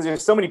 because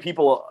there's so many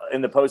people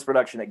in the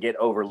post-production that get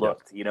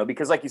overlooked,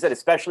 because like you said,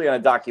 especially on a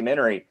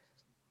documentary,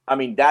 I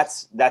mean,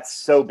 that's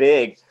so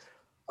big.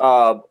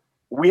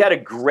 We had a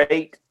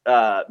great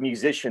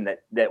musician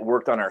that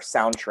worked on our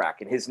soundtrack,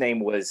 and his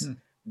name was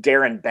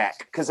Darren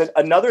Beck. Because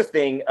another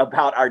thing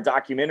about our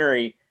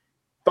documentary,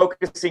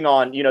 focusing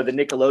on, the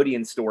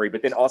Nickelodeon story,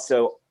 but then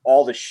also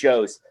all the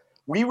shows,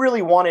 we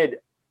really wanted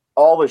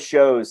all the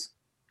shows,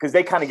 because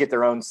they kind of get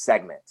their own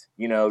segment,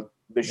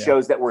 the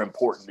shows that were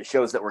important, the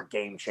shows that were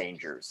game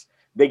changers,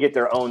 they get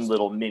their own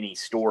little mini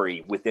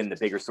story within the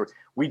bigger story.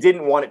 We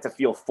didn't want it to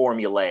feel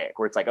formulaic,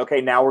 where it's like,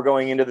 okay, now we're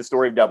going into the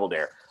story of Double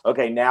Dare.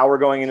 Okay, now we're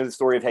going into the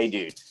story of Hey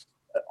Dude.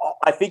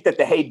 I think that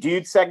the Hey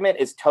Dude segment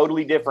is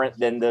totally different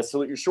than the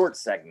Salute Your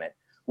Shorts segment,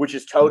 which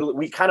is totally,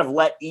 we kind of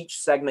let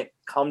each segment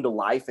come to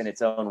life in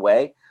its own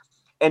way.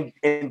 And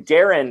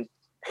Darren,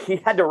 he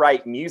had to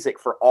write music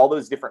for all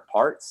those different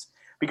parts,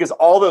 because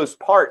all those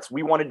parts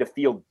we wanted to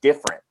feel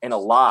different and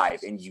alive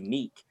and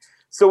unique.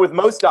 So with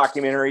most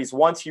documentaries,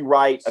 once you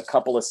write a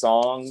couple of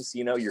songs,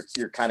 you know,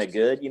 you're kind of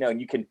good, you know, and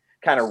you can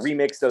kind of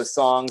remix those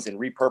songs and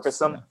repurpose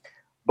them. Yeah.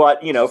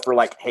 But, you know, for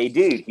like Hey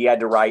Dude, he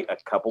had to write a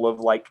couple of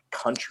like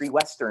country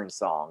western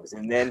songs.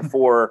 And then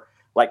for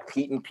like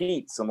Pete and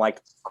Pete, some like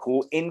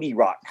cool indie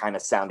rock kind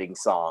of sounding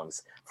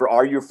songs. For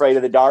Are You Afraid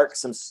of the Dark,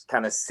 some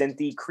kind of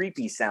synthy,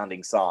 creepy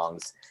sounding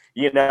songs,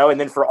 you know. And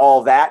then for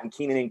All That and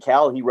Keenan and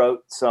Kel, he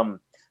wrote some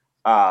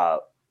kind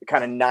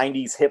of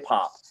 90s hip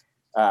hop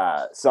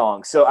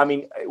songs. So, I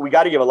mean, we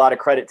got to give a lot of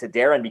credit to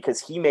Darren, because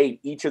he made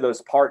each of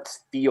those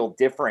parts feel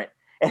different.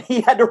 And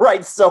he had to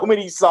write so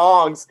many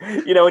songs,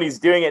 you know, and he's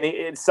doing it.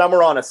 And some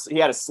are he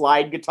had a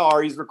slide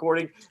guitar he's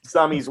recording.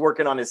 Some he's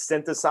working on his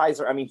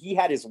synthesizer. I mean, he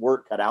had his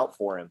work cut out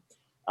for him.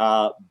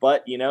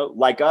 But, you know,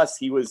 like us,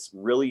 he was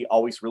really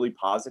always really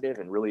positive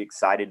and really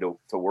excited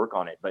to work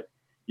on it. But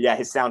yeah,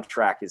 his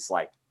soundtrack is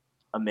like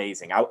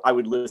amazing. I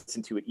would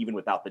listen to it even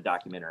without the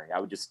documentary. I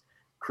would just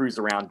cruise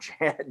around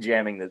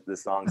jamming the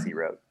songs he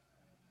wrote.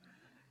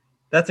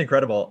 That's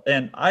incredible.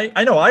 And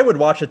I know I would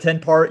watch a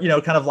 10-part, you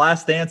know, kind of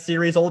Last Dance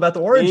series all about the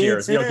orange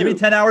years. You know, give me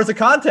 10 hours of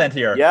content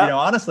here. Yeah. You know,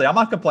 honestly, I'm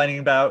not complaining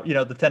about, you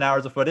know, the 10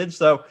 hours of footage.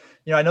 So,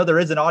 you know, I know there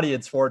is an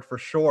audience for it for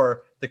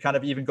sure, to kind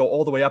of even go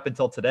all the way up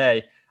until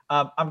today.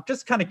 I'm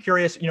just kind of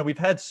curious, you know, we've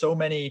had so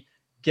many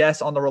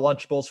guests on the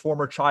Relunchables,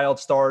 former child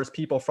stars,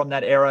 people from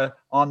that era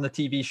on the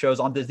TV shows,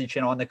 on Disney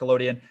Channel, on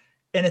Nickelodeon.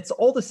 And it's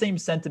all the same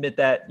sentiment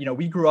that, you know,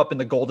 we grew up in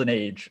the golden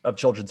age of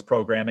children's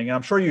programming. And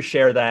I'm sure you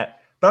share that.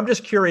 But I'm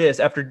just curious,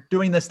 after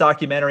doing this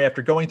documentary,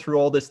 after going through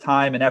all this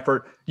time and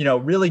effort, you know,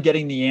 really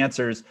getting the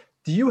answers,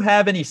 do you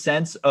have any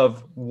sense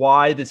of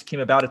why this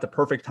came about at the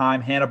perfect time?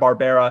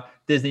 Hanna-Barbera,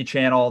 Disney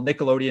Channel,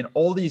 Nickelodeon,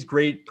 all these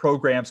great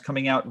programs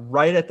coming out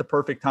right at the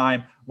perfect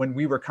time when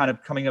we were kind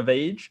of coming of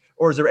age?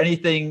 Or is there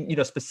anything, you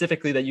know,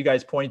 specifically that you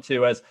guys point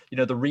to as, you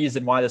know, the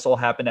reason why this all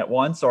happened at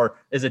once? Or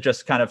is it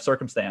just kind of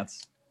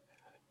circumstance?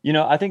 You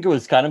know, I think it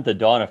was kind of the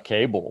dawn of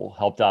cable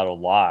helped out a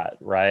lot,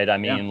 right? I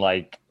mean,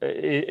 like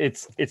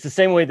it's the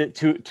same way that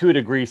to a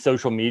degree,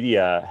 social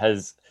media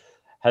has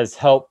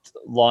helped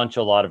launch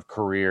a lot of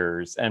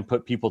careers and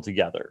put people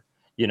together.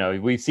 You know,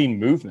 we've seen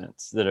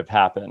movements that have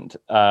happened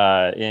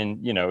in,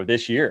 you know,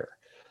 this year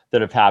that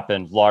have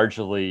happened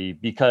largely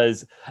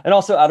because, and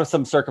also out of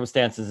some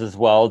circumstances as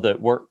well that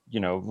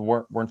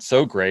weren't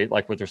so great,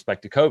 like with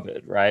respect to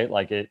COVID, right?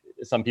 Like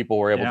some people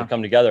were able to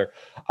come together.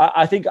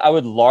 I think I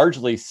would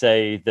largely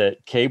say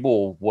that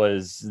cable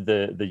was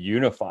the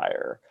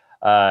unifier.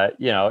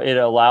 You know, it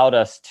allowed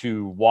us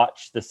to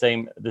watch the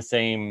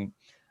same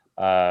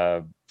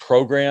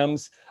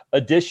programs.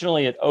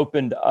 Additionally, it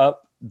opened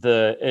up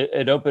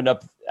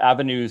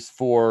avenues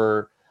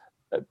for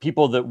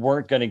people that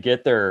weren't going to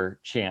get their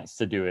chance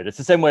to do it. It's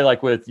the same way,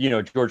 like with, you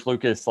know, George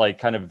Lucas, like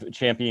kind of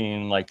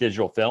championing like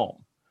digital film,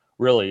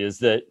 really is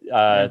that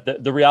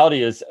the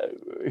reality is,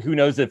 who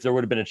knows if there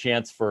would have been a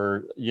chance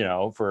for, you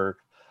know, for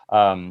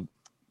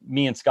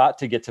me and Scott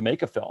to get to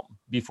make a film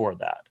before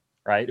that,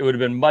 right? It would have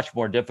been much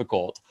more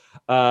difficult,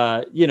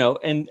 you know,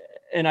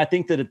 and I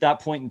think that at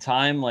that point in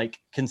time, like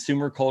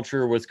consumer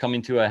culture was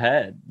coming to a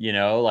head, you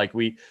know, like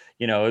we,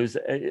 you know, it was,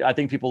 I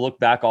think people look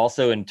back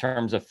also in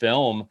terms of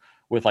film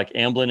with like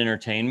Amblin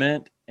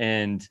Entertainment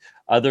and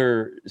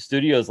other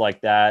studios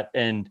like that.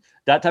 And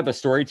that type of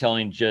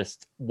storytelling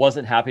just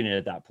wasn't happening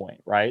at that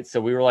point. Right.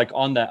 So we were like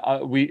on that,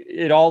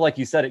 it all, like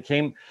you said, it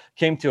came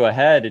to a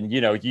head. And,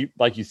 you know,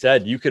 like you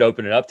said, you could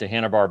open it up to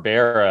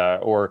Hanna-Barbera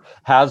or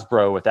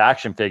Hasbro with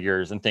action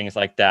figures and things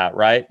like that.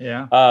 Right.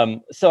 Yeah.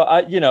 So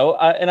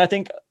I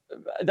think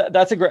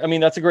that's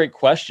a great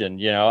question.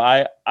 You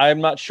know,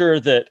 I'm not sure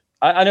that,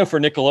 I know for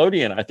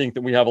Nickelodeon, I think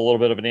that we have a little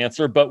bit of an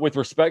answer, but with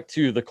respect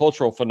to the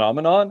cultural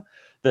phenomenon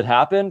that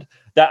happened,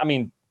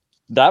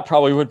 that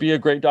probably would be a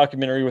great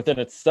documentary within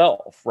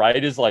itself,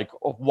 right? Is like,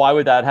 why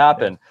would that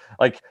happen? Yeah.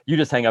 Like, you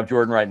just hang up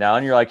Jordan right now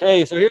and you're like,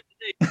 hey, so here's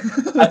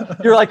the thing.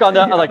 You're like on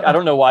that, like, I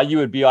don't know why you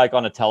would be like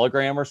on a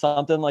telegram or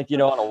something, like, you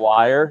know, on a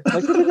wire.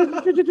 Like,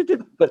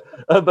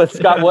 but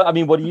Scott, what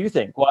do you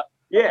think? What?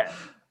 Yeah.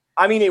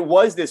 I mean, it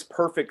was this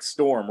perfect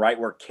storm, right?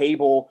 Where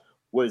cable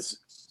was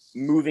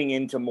moving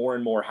into more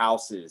and more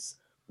houses,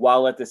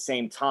 while at the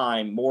same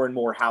time, more and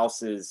more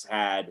houses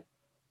had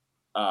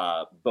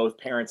both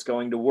parents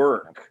going to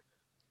work,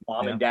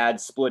 mom and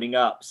dad splitting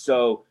up.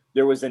 So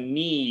there was a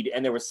need,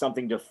 and there was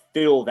something to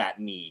fill that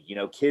need. You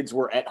know, kids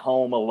were at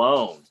home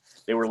alone.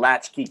 They were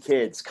latchkey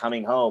kids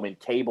coming home, and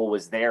cable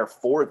was there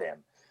for them.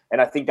 And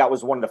I think that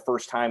was one of the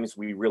first times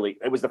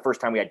it was the first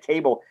time we had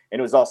cable. And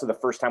it was also the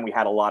first time we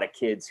had a lot of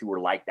kids who were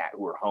like that,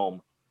 who were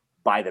home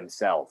by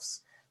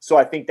themselves. So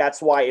I think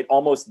that's why it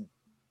almost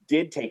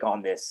did take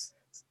on this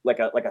like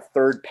a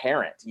third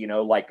parent,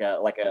 like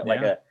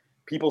a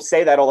people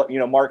say that all,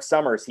 Mark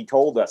Summers, he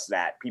told us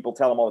that. People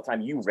tell him all the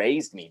time, you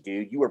raised me,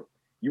 dude.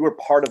 You were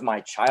part of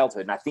my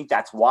childhood. And I think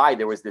that's why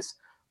there was this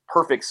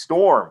perfect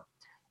storm.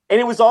 And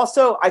it was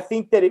also, I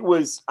think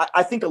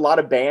a lot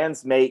of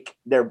bands make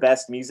their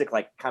best music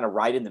like kind of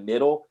right in the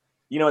middle.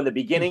 In the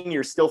beginning,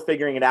 you're still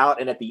figuring it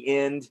out. And at the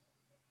end,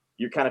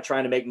 you're kind of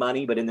trying to make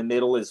money, but in the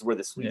middle is where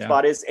the sweet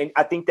spot is. And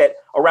I think that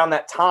around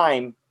that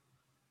time,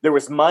 there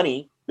was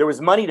money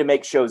to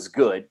make shows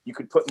good. You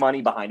could put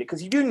money behind it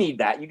because you do need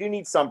that. You do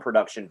need some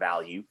production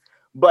value,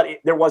 but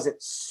there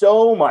wasn't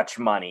so much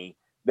money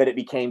that it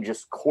became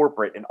just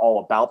corporate and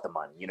all about the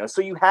money,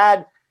 So you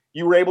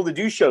were able to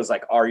do shows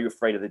like Are You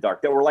Afraid of the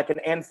Dark that were like an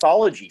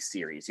anthology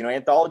series.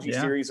 Anthology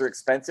series are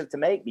expensive to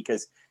make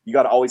because you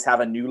got to always have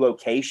a new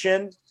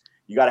location.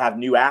 You got to have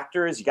new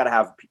actors. You got to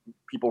have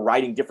people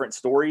writing different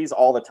stories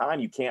all the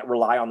time. You can't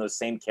rely on those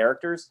same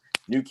characters,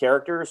 new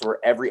characters, or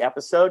every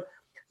episode.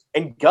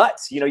 And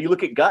Guts, you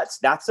look at Guts,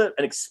 that's an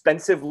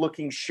expensive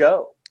looking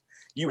show.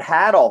 You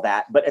had all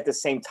that, but at the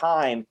same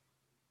time,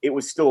 it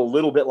was still a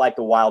little bit like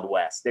the Wild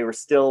West. They were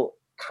still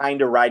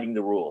kind of writing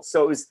the rules.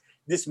 So it was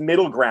this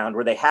middle ground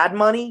where they had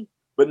money,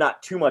 but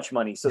not too much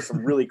money. So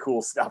some really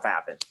cool stuff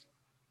happened.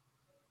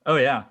 Oh,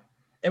 yeah.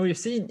 And we've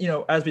seen,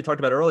 as we talked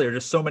about earlier,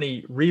 just so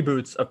many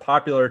reboots of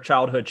popular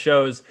childhood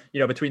shows,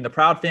 between the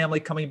Proud Family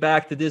coming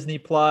back to Disney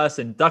Plus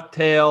and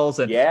DuckTales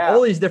and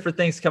all these different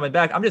things coming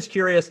back. I'm just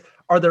curious,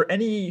 are there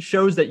any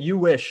shows that you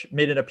wish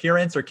made an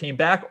appearance or came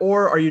back?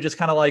 Or are you just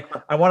kind of like,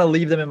 I want to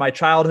leave them in my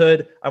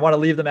childhood. I want to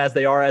leave them as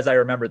they are, as I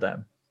remember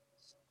them?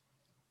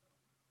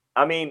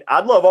 I mean,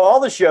 I'd love all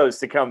the shows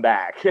to come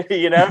back, Let's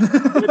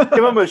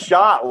give them a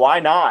shot. Why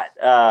not?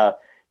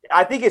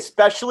 I think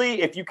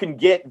especially if you can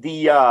get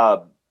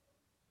the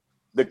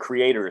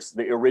creators,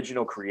 the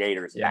original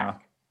creators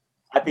back.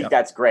 I think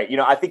that's great.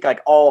 I think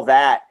like all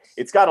that,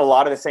 it's got a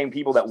lot of the same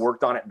people that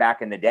worked on it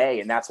back in the day.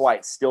 And that's why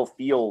it still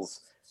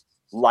feels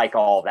like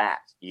all that,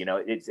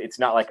 it's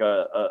not like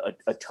a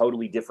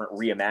totally different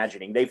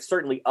reimagining. They've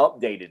certainly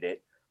updated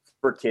it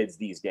for kids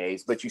these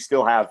days, but you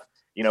still have,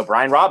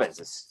 Brian Robbins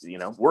is,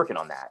 working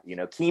on that.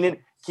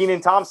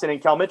 Kenan Thompson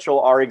and Kel Mitchell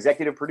are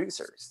executive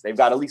producers. They've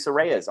got Elisa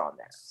Reyes on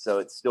there. So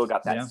it's still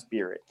got that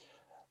spirit.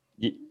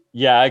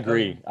 Yeah, I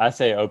agree. I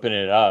say open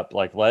it up,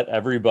 like let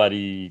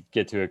everybody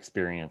get to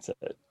experience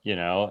it,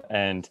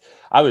 and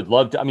I would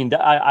love to. I mean,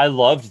 I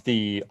loved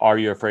the Are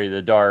You Afraid of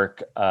the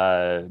Dark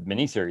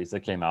miniseries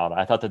that came out.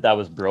 I thought that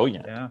was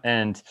brilliant. Yeah.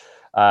 And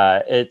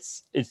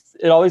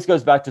it always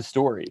goes back to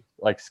story.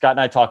 Like Scott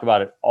and I talk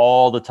about it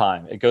all the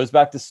time. It goes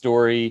back to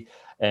story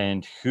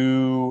and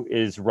who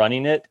is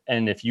running it.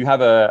 And if you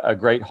have a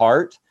great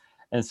heart,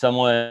 and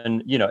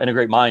someone, and a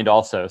great mind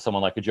also,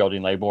 someone like a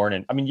Geraldine Laybourne.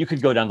 And I mean, you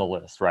could go down the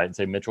list, right? And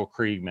say Mitchell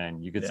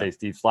Kriegman, you could say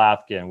Steve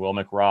Slapkin, Will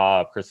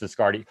McRobb, Chris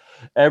Viscardi,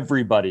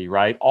 everybody,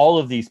 right? All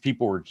of these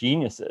people were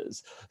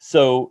geniuses.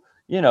 So,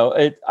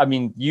 there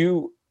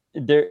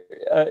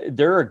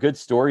are good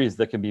stories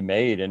that can be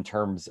made in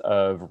terms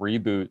of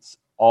reboots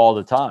all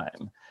the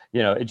time.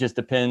 It just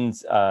depends,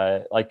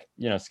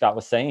 Scott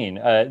was saying.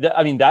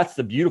 That's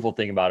the beautiful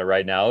thing about it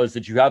right now is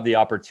that you have the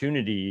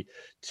opportunity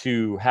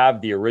to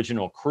have the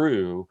original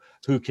crew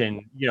who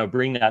can,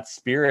 bring that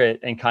spirit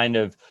and kind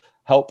of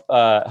help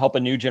a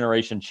new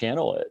generation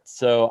channel it.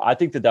 So I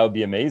think that would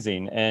be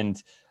amazing.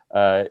 And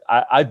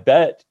I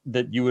bet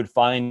that you would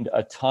find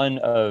a ton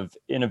of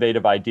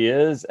innovative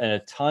ideas and a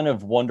ton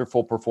of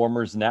wonderful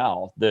performers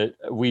now that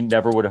we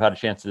never would have had a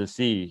chance to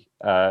see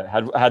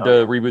had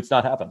the reboots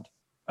not happened.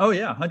 Oh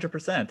yeah,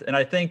 100%. And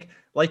I think,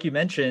 like you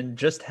mentioned,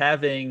 just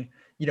having,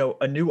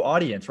 a new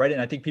audience, right? And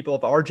I think people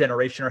of our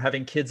generation are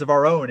having kids of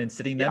our own and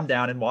sitting them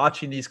down and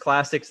watching these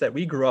classics that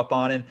we grew up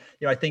on. And,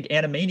 I think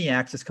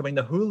Animaniacs is coming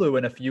to Hulu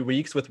in a few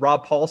weeks with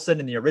Rob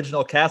Paulsen and the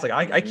original cast. Like,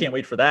 I can't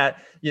wait for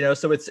that,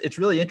 so it's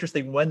really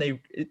interesting when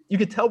you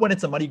could tell when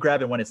it's a money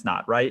grab and when it's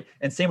not, right?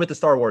 And same with the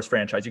Star Wars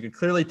franchise. You could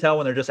clearly tell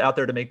when they're just out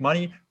there to make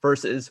money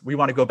versus we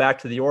want to go back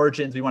to the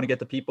origins. We want to get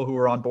the people who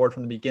were on board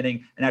from the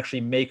beginning and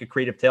actually make a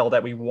creative tale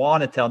that we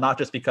want to tell, not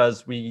just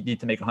because we need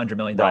to make $100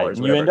 million. Right.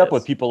 And you end up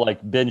with people like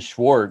Ben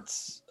Schwartz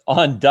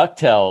on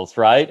DuckTales,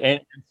 right?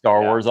 And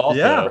Star Wars also.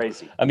 Yeah.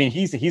 Crazy. I mean,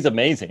 he's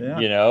amazing,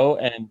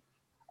 and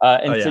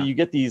so you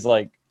get these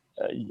like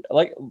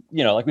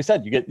we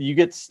said, you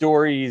get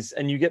stories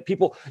and you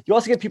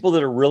also get people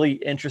that are really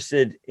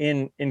interested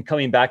in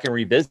coming back and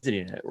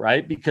revisiting it,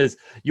 right? Because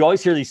you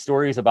always hear these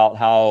stories about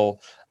how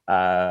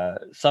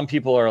some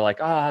people are like,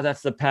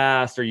 that's the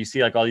past, or you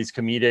see like all these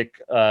comedic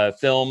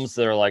films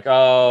that are like,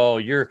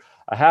 you're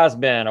a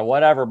has-been or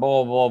whatever,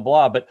 blah, blah,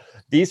 blah. But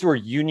these were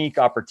unique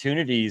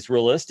opportunities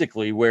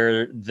realistically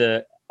where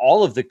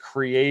all of the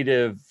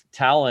creative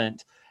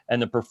talent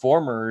and the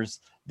performers,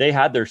 they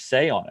had their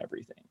say on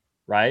everything,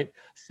 right?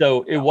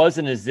 So it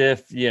wasn't as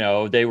if,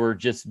 they were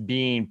just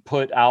being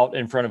put out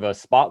in front of a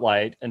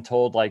spotlight and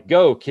told like,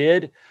 go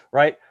kid,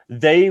 right?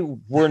 They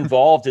were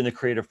involved in the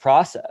creative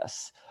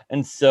process.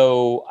 And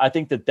so I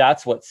think that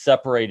that's what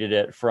separated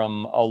it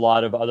from a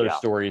lot of other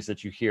stories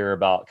that you hear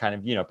about kind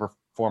of,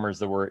 performers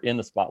that were in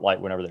the spotlight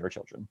whenever they were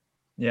children.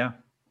 Yeah,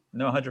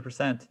 no,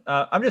 100%.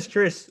 I'm just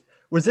curious,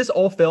 was this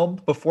all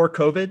filmed before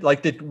COVID?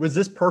 Like, was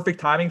this perfect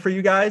timing for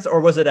you guys, or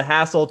was it a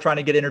hassle trying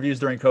to get interviews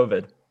during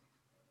COVID?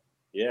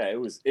 Yeah, it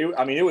was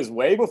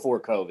way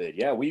before COVID.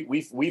 Yeah, we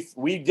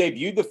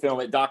debuted the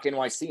film at Doc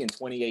NYC in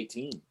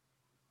 2018.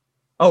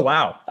 Oh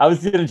wow! I was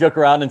going to joke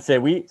around and say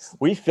we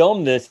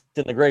filmed this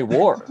in the Great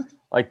War.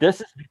 Like,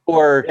 this is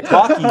before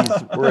talkies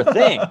were a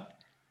thing.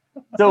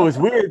 So it was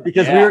weird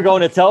because we were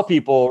going to tell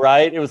people,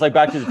 right? It was like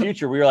Back to the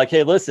Future. We were like,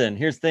 hey, listen,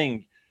 here's the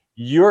thing.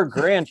 Your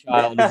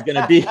grandchild is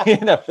going to be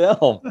in a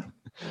film.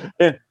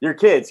 And your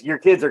kids are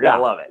going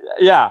to love it.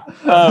 Yeah.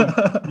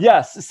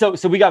 Yes. So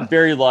we got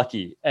very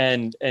lucky.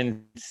 And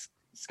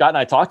Scott and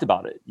I talked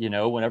about it,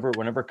 whenever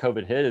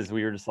COVID hit, is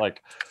we were just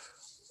like,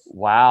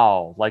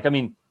 wow. Like, I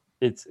mean,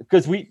 it's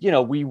because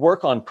we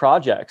work on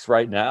projects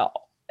right now.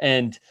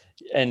 And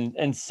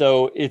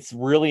so it's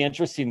really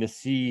interesting to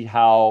see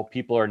how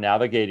people are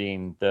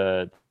navigating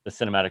the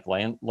cinematic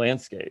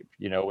landscape.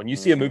 When you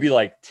see a movie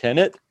like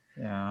Tenet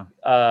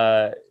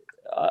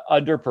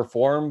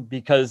underperform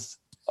because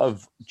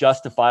of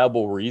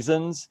justifiable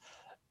reasons,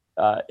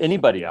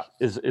 anybody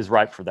is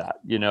ripe for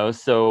that.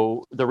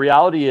 So the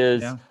reality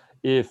is,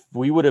 if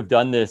we would have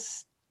done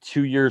this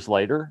 2 years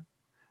later,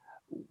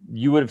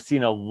 you would have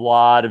seen a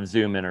lot of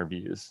Zoom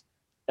interviews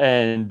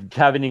and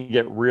having to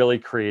get really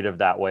creative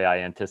that way, I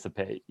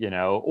anticipate,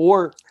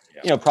 or,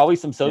 probably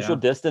some social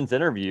distance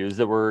interviews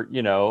that were,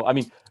 I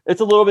mean,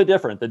 it's a little bit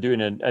different than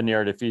doing a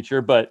narrative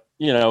feature, but,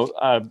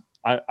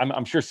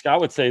 I'm sure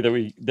Scott would say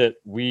that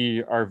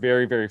we are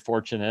very, very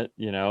fortunate,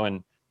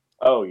 and.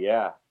 Oh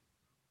yeah.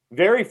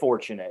 Very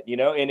fortunate,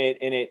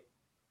 and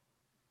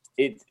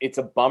it's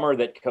a bummer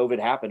that COVID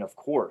happened, of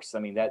course. I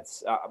mean,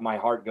 that's my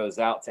heart goes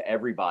out to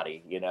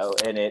everybody,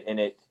 and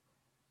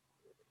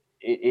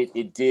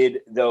it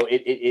did, though.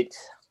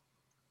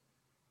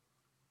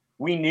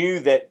 We knew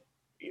that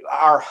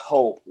our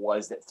hope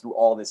was that through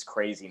all this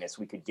craziness,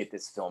 we could get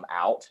this film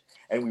out,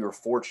 and we were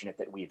fortunate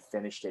that we had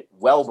finished it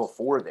well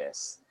before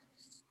this.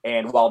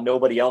 And while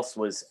nobody else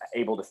was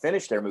able to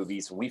finish their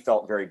movies, we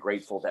felt very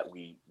grateful that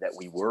we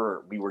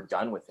were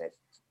done with it.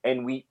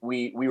 And we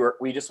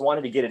just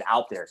wanted to get it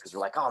out there, because we're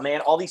like, oh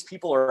man, all these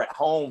people are at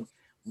home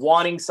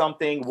wanting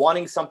something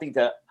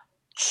to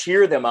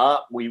cheer them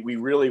up. We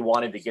really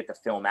wanted to get the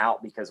film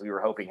out because we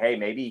were hoping, hey,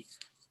 maybe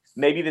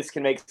this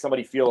can make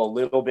somebody feel a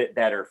little bit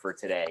better for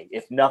today,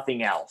 if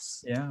nothing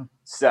else. Yeah.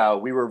 So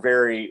we've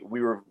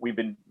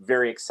been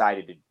very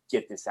excited to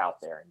get this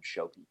out there and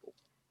show people.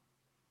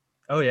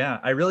 Oh yeah,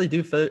 I really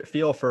do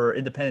feel for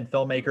independent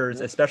filmmakers,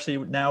 especially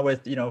now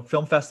with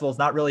film festivals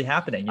not really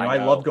happening.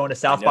 I love going to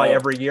South by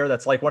every year.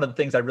 That's like one of the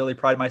things I really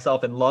pride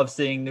myself in. Love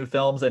seeing new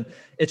films, and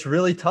it's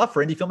really tough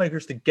for indie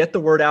filmmakers to get the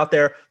word out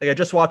there. Like, I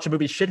just watched a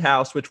movie,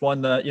 Shithouse, which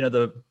won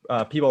the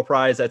Peabody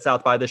Prize at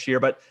South by this year,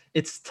 but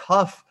it's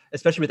tough,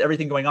 especially with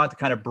everything going on, to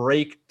kind of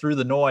break through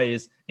the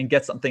noise and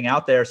get something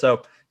out there.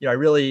 So, I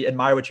really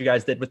admire what you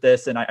guys did with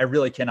this, and I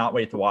really cannot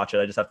wait to watch it.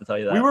 I just have to tell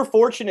you that. We were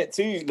fortunate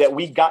too that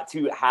we got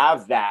to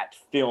have that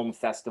film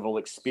festival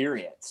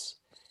experience,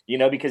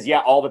 because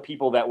all the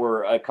people that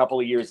were a couple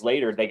of years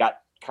later, they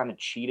got kind of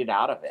cheated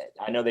out of it.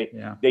 I know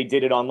they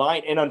did it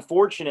online, and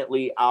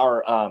unfortunately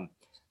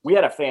we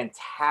had a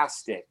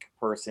fantastic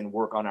person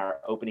work on our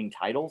opening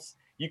titles.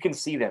 You can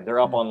see them. They're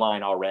up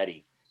online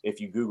already. If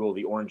you Google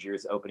the Orange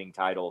Year's opening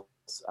titles,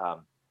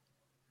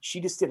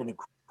 she just did a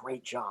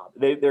great job.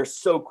 They're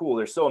so cool.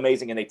 They're so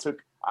amazing. And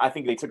I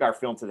think they took our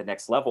film to the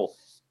next level,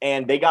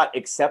 and they got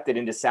accepted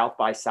into South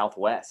by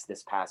Southwest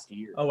this past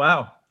year. Oh,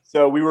 wow.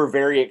 So we were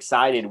very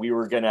excited. We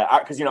were going to,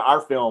 because, our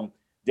film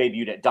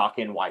debuted at Doc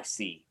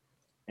NYC.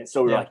 And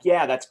so we were like,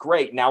 yeah, that's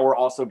great. Now we're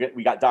also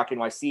we got Doc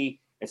NYC.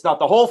 It's not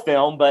the whole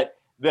film, but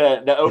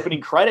the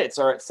opening credits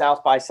are at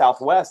South by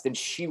Southwest. And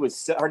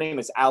her name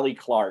is Allie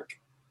Clark.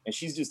 And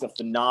she's just a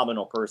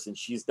phenomenal person.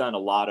 She's done a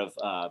lot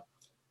of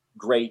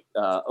great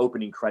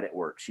opening credit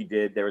work.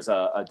 There was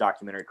a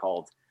documentary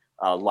called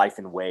Life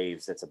in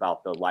Waves that's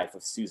about the life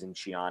of Susan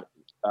Ciani,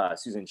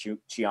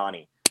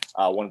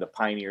 one of the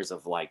pioneers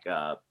of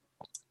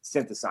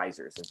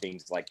synthesizers and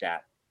things like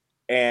that.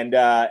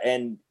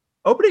 And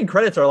opening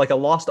credits are like a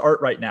lost art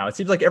right now. It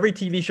seems like every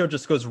TV show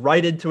just goes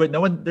right into it.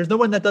 There's no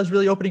one that does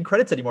really opening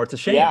credits anymore. It's a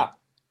shame. Yeah.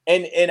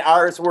 And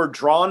ours were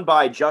drawn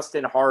by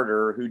Justin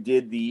Harder, who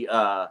did the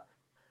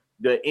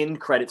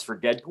end credits for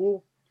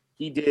Deadpool.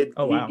 He did.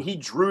 Oh, wow. He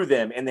drew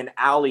them, and then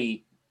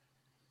Allie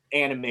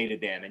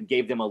animated them and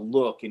gave them a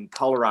look and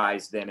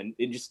colorized them, and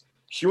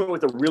she went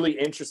with a really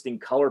interesting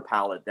color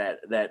palette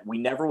that we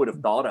never would have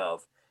thought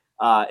of,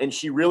 and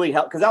she really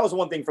helped, because that was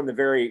one thing from the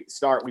very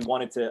start. We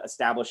wanted to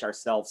establish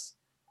ourselves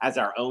as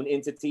our own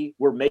entity.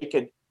 We're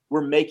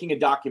making a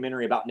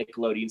documentary about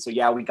Nickelodeon, so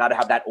we got to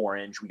have that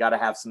orange, we got to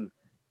have some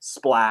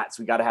splats,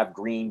 we got to have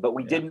green, but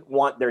we didn't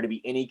want there to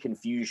be any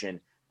confusion.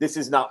 This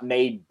is not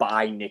made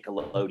by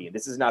Nickelodeon.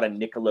 This is not a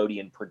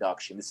Nickelodeon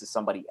production. This is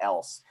somebody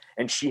else.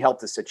 And she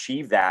helped us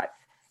achieve that.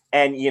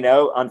 And,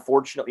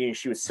 unfortunately,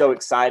 she was so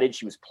excited.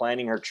 She was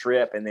planning her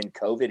trip, and then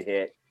COVID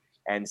hit.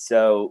 And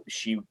so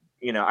she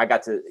I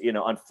got to,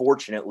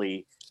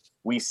 unfortunately,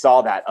 we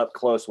saw that up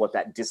close, what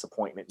that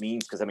disappointment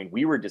means. Because, I mean,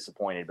 we were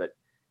disappointed, but,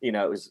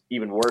 it was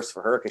even worse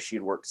for her because she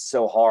had worked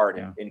so hard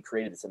and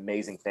created this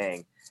amazing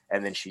thing.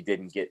 And then she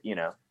didn't get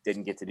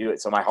to do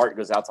it. So my heart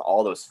goes out to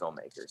all those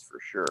filmmakers for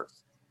sure.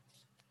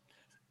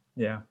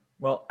 Yeah.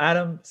 Well,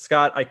 Adam,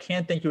 Scott, I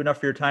can't thank you enough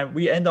for your time.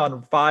 We end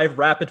on 5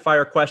 rapid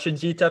fire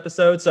questions each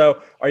episode.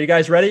 So are you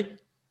guys ready?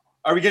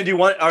 Are we going to do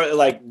one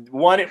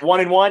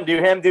and one, do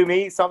him, do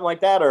me, something like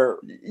that? Or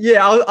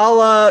yeah,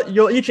 I'll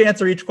you'll each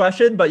answer each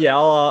question, but yeah,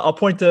 I'll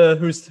point to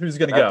who's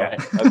going to go.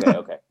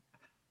 Okay.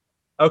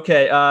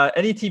 Okay.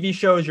 Any TV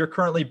shows you're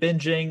currently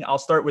binging? I'll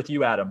start with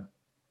you, Adam.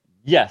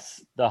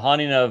 Yes. The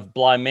Haunting of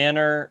Bly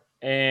Manor.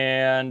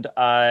 And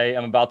I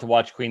am about to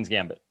watch Queen's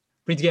Gambit.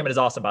 Queen's Gambit is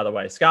awesome, by the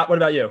way. Scott, what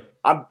about you?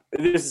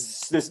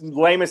 This is the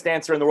lamest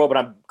answer in the world, but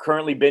I'm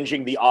currently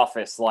binging The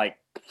Office like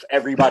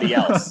everybody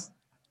else.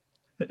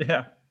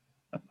 Yeah.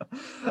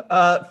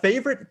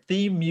 Favorite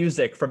theme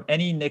music from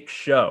any Nick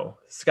show?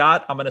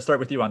 Scott, I'm going to start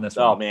with you on this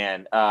one. Oh,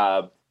 man.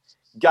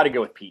 Got to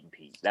go with Pete and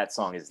Pete. That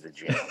song is the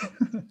jam.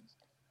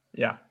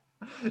 Yeah.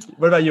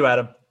 What about you,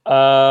 Adam?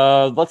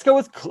 Let's go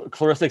with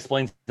Clarissa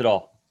Explains It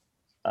All.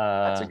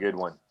 That's a good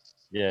one.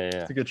 Yeah.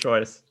 It's a good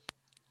choice.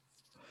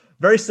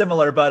 Very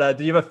similar, but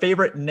do you have a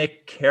favorite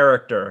Nick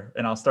character?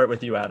 And I'll start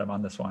with you, Adam,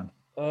 on this one.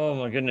 Oh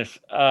my goodness.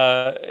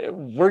 Scott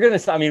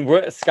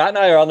and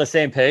I are on the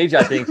same page,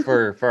 I think,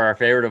 for our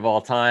favorite of all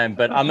time,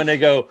 but I'm going to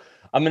go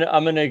and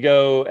I'm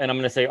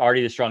going to say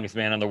Artie, the strongest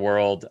man in the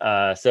world.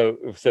 So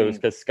it's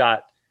because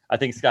Scott,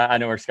 I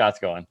know where Scott's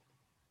going.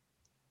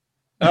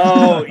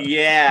 Oh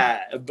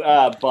yeah.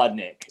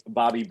 Budnick,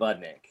 Bobby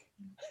Budnick.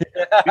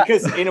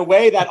 Because in a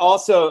way that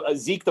also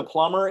Zeke the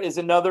plumber is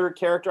another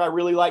character I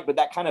really like, but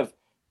that kind of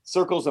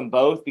circles them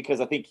both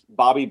because I think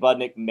Bobby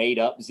Budnick made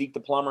up Zeke the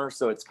plumber.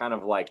 So it's kind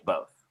of like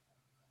both.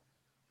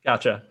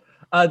 Gotcha.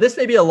 This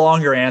may be a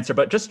longer answer,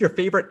 but just your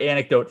favorite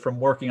anecdote from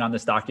working on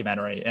this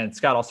documentary. And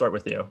Scott, I'll start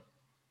with you.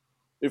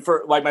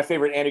 For like my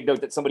favorite anecdote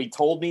that somebody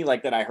told me,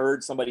 like that I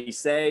heard somebody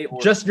say, or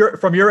just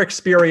from your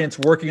experience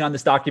working on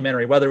this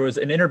documentary, whether it was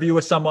an interview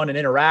with someone, an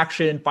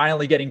interaction,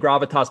 finally getting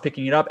gravitas,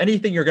 picking it up,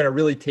 anything you're going to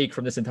really take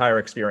from this entire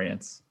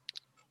experience.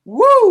 Woo!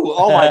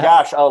 Oh my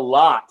gosh, a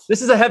lot.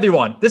 This is a heavy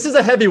one. This is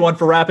a heavy one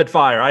for rapid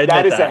fire. I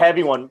admit that is a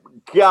heavy one.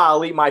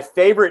 Golly, my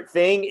favorite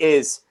thing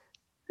is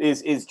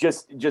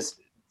just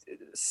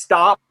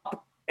stop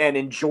and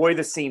enjoy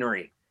the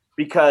scenery.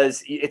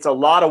 Because it's a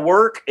lot of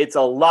work. It's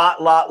a lot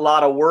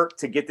of work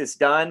to get this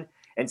done.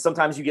 And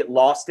sometimes you get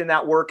lost in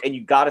that work and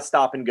you got to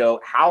stop and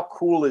go, how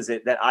cool is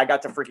it that I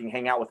got to freaking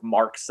hang out with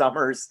Mark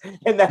Summers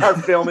and that our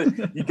film is,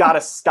 you got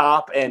to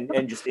stop and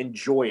just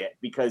enjoy it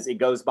because it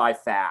goes by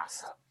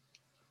fast.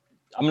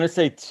 I'm going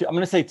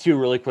to say two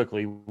really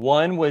quickly.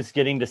 One was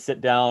getting to sit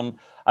down.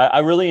 I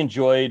really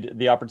enjoyed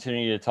the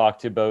opportunity to talk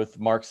to both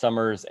Mark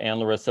Summers and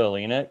Larissa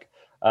Olenek.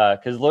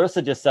 Because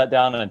Larissa just sat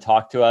down and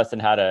talked to us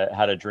and had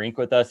a drink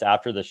with us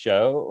after the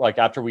show, like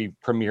after we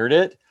premiered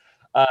it.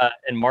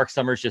 And Mark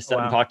Summers just sat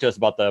and talked to us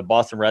about the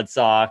Boston Red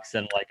Sox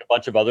and like a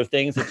bunch of other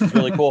things, which is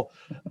really cool.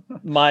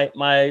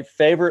 My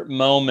favorite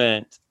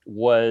moment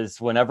was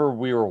whenever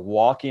we were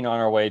walking on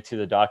our way to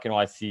the Doc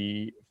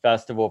NYC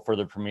festival for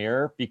the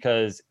premiere,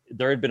 because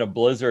there had been a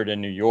blizzard in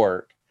New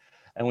York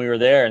and we were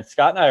there, and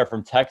Scott and I are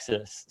from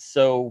Texas.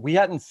 So we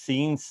hadn't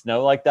seen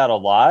snow like that a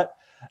lot.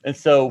 And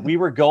so we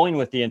were going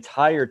with the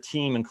entire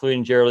team,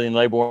 including Geraldine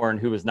Laybourne,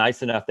 who was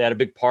nice enough. They had a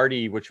big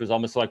party, which was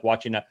almost like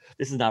watching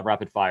this is not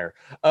rapid fire.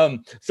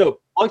 So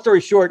long story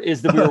short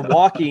is that we were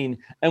walking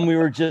and we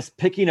were just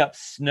picking up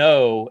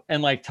snow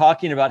and like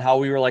talking about how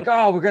we were like,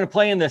 oh, we're going to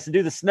play in this and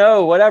do the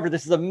snow, whatever.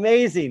 This is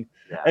amazing.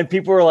 Yeah. And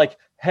people were like,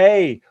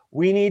 hey,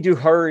 we need to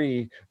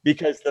hurry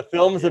because the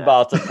film's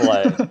about to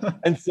play.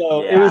 And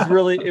so it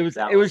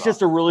was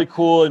just a really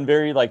cool and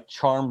very like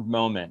charmed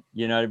moment.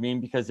 You know what I mean?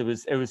 Because it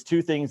was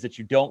two things that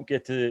you don't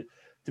get to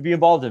be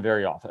involved in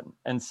very often.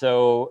 And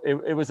so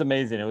it was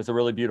amazing. It was a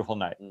really beautiful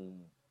night.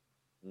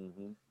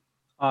 Mm-hmm.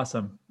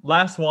 Awesome.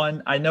 Last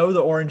one. I know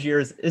the Orange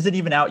Years isn't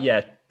even out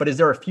yet, but is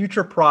there a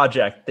future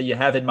project that you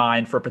have in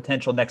mind for a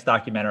potential next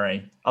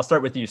documentary? I'll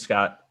start with you,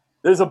 Scott.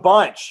 There's a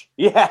bunch.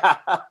 Yeah.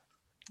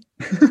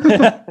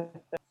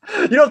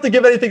 You don't have to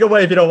give anything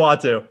away if you don't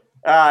want to.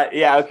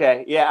 Yeah.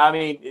 Okay. Yeah. I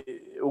mean,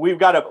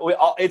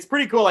 it's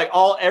pretty cool. Like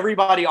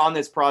everybody on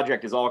this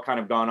project has all kind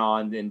of gone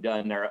on and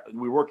done their,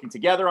 we're working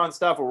together on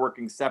stuff. We're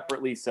working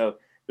separately. So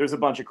there's a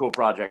bunch of cool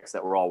projects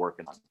that we're all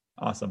working on.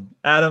 Awesome.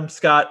 Adam,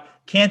 Scott,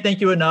 can't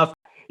thank you enough.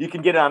 You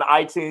can get it on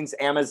iTunes,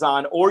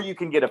 Amazon, or you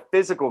can get a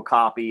physical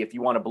copy if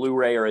you want a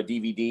Blu-ray or a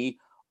DVD.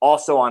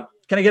 Also on.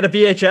 Can I get a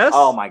VHS?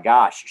 Oh my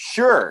gosh.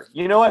 Sure.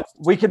 You know what?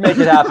 We can make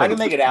it happen. I can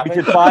make it happen.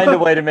 We could find a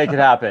way to make it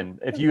happen.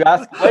 If you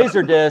ask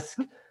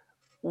Laserdisc,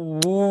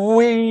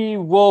 we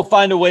will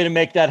find a way to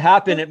make that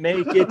happen. It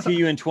may get to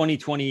you in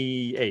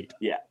 2028.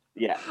 Yeah.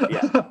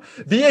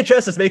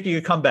 VHS is making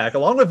a comeback.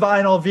 Along with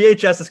vinyl,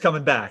 VHS is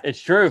coming back.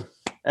 It's true.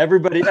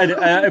 Everybody,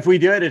 if we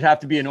do it, it'd have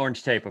to be an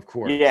orange tape, of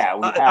course. Yeah.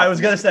 I was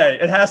going to say,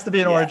 it has to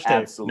be an orange tape.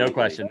 Absolutely. No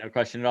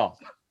question at all.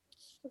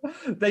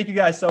 Thank you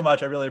guys so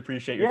much. I really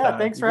appreciate your time. Yeah,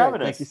 thanks for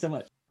having us. Thank you so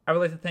much. I would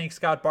like to thank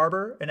Scott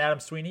Barber and Adam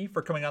Sweeney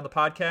for coming on the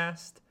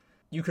podcast.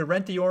 You could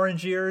rent the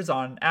Orange Years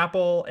on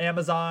Apple,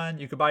 Amazon.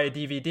 You could buy a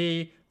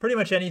DVD, pretty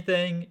much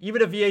anything,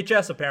 even a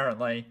VHS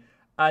apparently.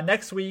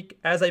 Next week,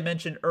 as I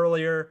mentioned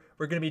earlier,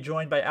 we're going to be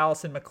joined by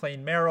Allison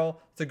McLean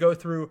Merrill to go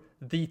through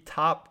the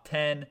top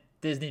 10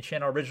 Disney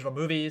Channel original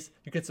movies.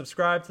 You can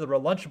subscribe to the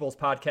Relunchables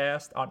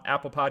podcast on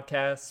Apple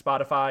Podcasts,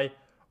 Spotify,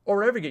 or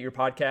wherever you get your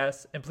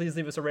podcasts. And please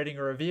leave us a rating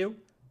or review.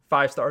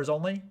 5 stars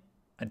only.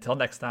 Until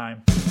next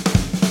time.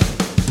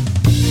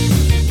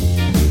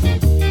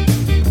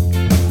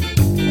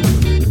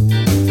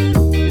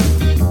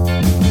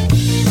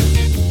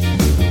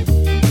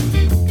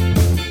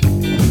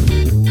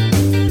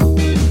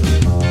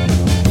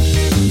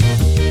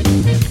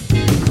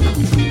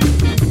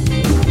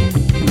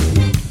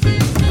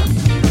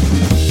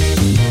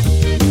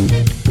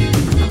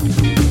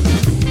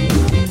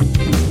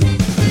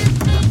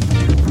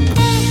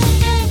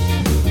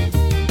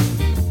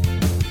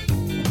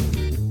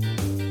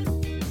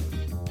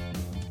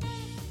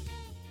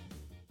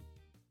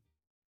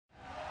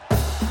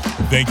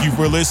 Thank you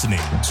for listening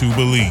to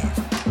Believe.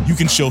 You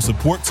can show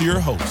support to your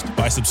host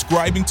by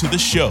subscribing to the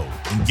show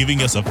and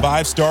giving us a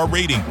 5-star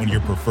rating on your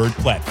preferred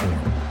platform.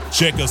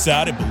 Check us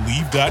out at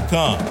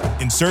Believe.com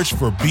and search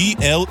for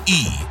BLEAV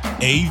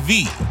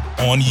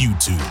on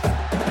YouTube.